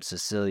to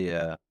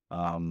Cecilia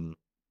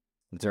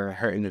during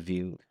her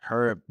interview.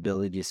 Her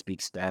ability to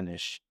speak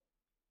Spanish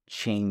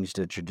changed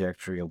the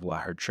trajectory of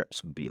what her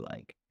trips would be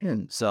like.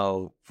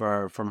 So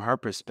from her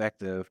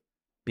perspective,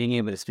 being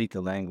able to speak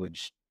the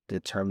language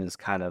determines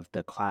kind of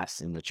the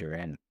class in which you're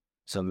in.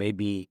 So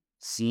maybe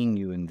seeing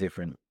you in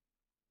different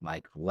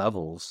like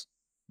levels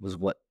was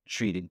what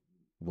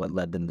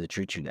led them to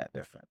treat you that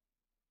different.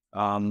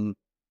 Um,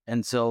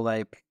 and so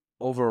like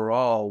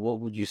overall, what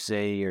would you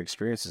say your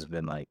experience has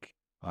been like,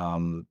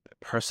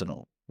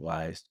 personal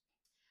wise?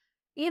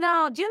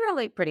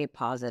 Generally pretty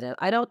positive.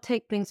 I don't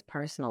take things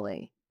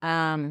personally.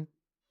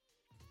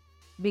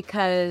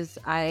 Because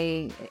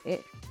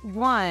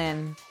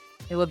one,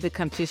 it would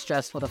become too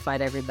stressful to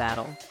fight every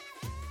battle.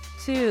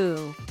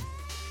 Two,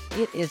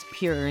 it is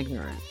pure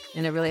ignorance,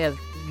 and it really has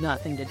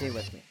nothing to do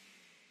with me.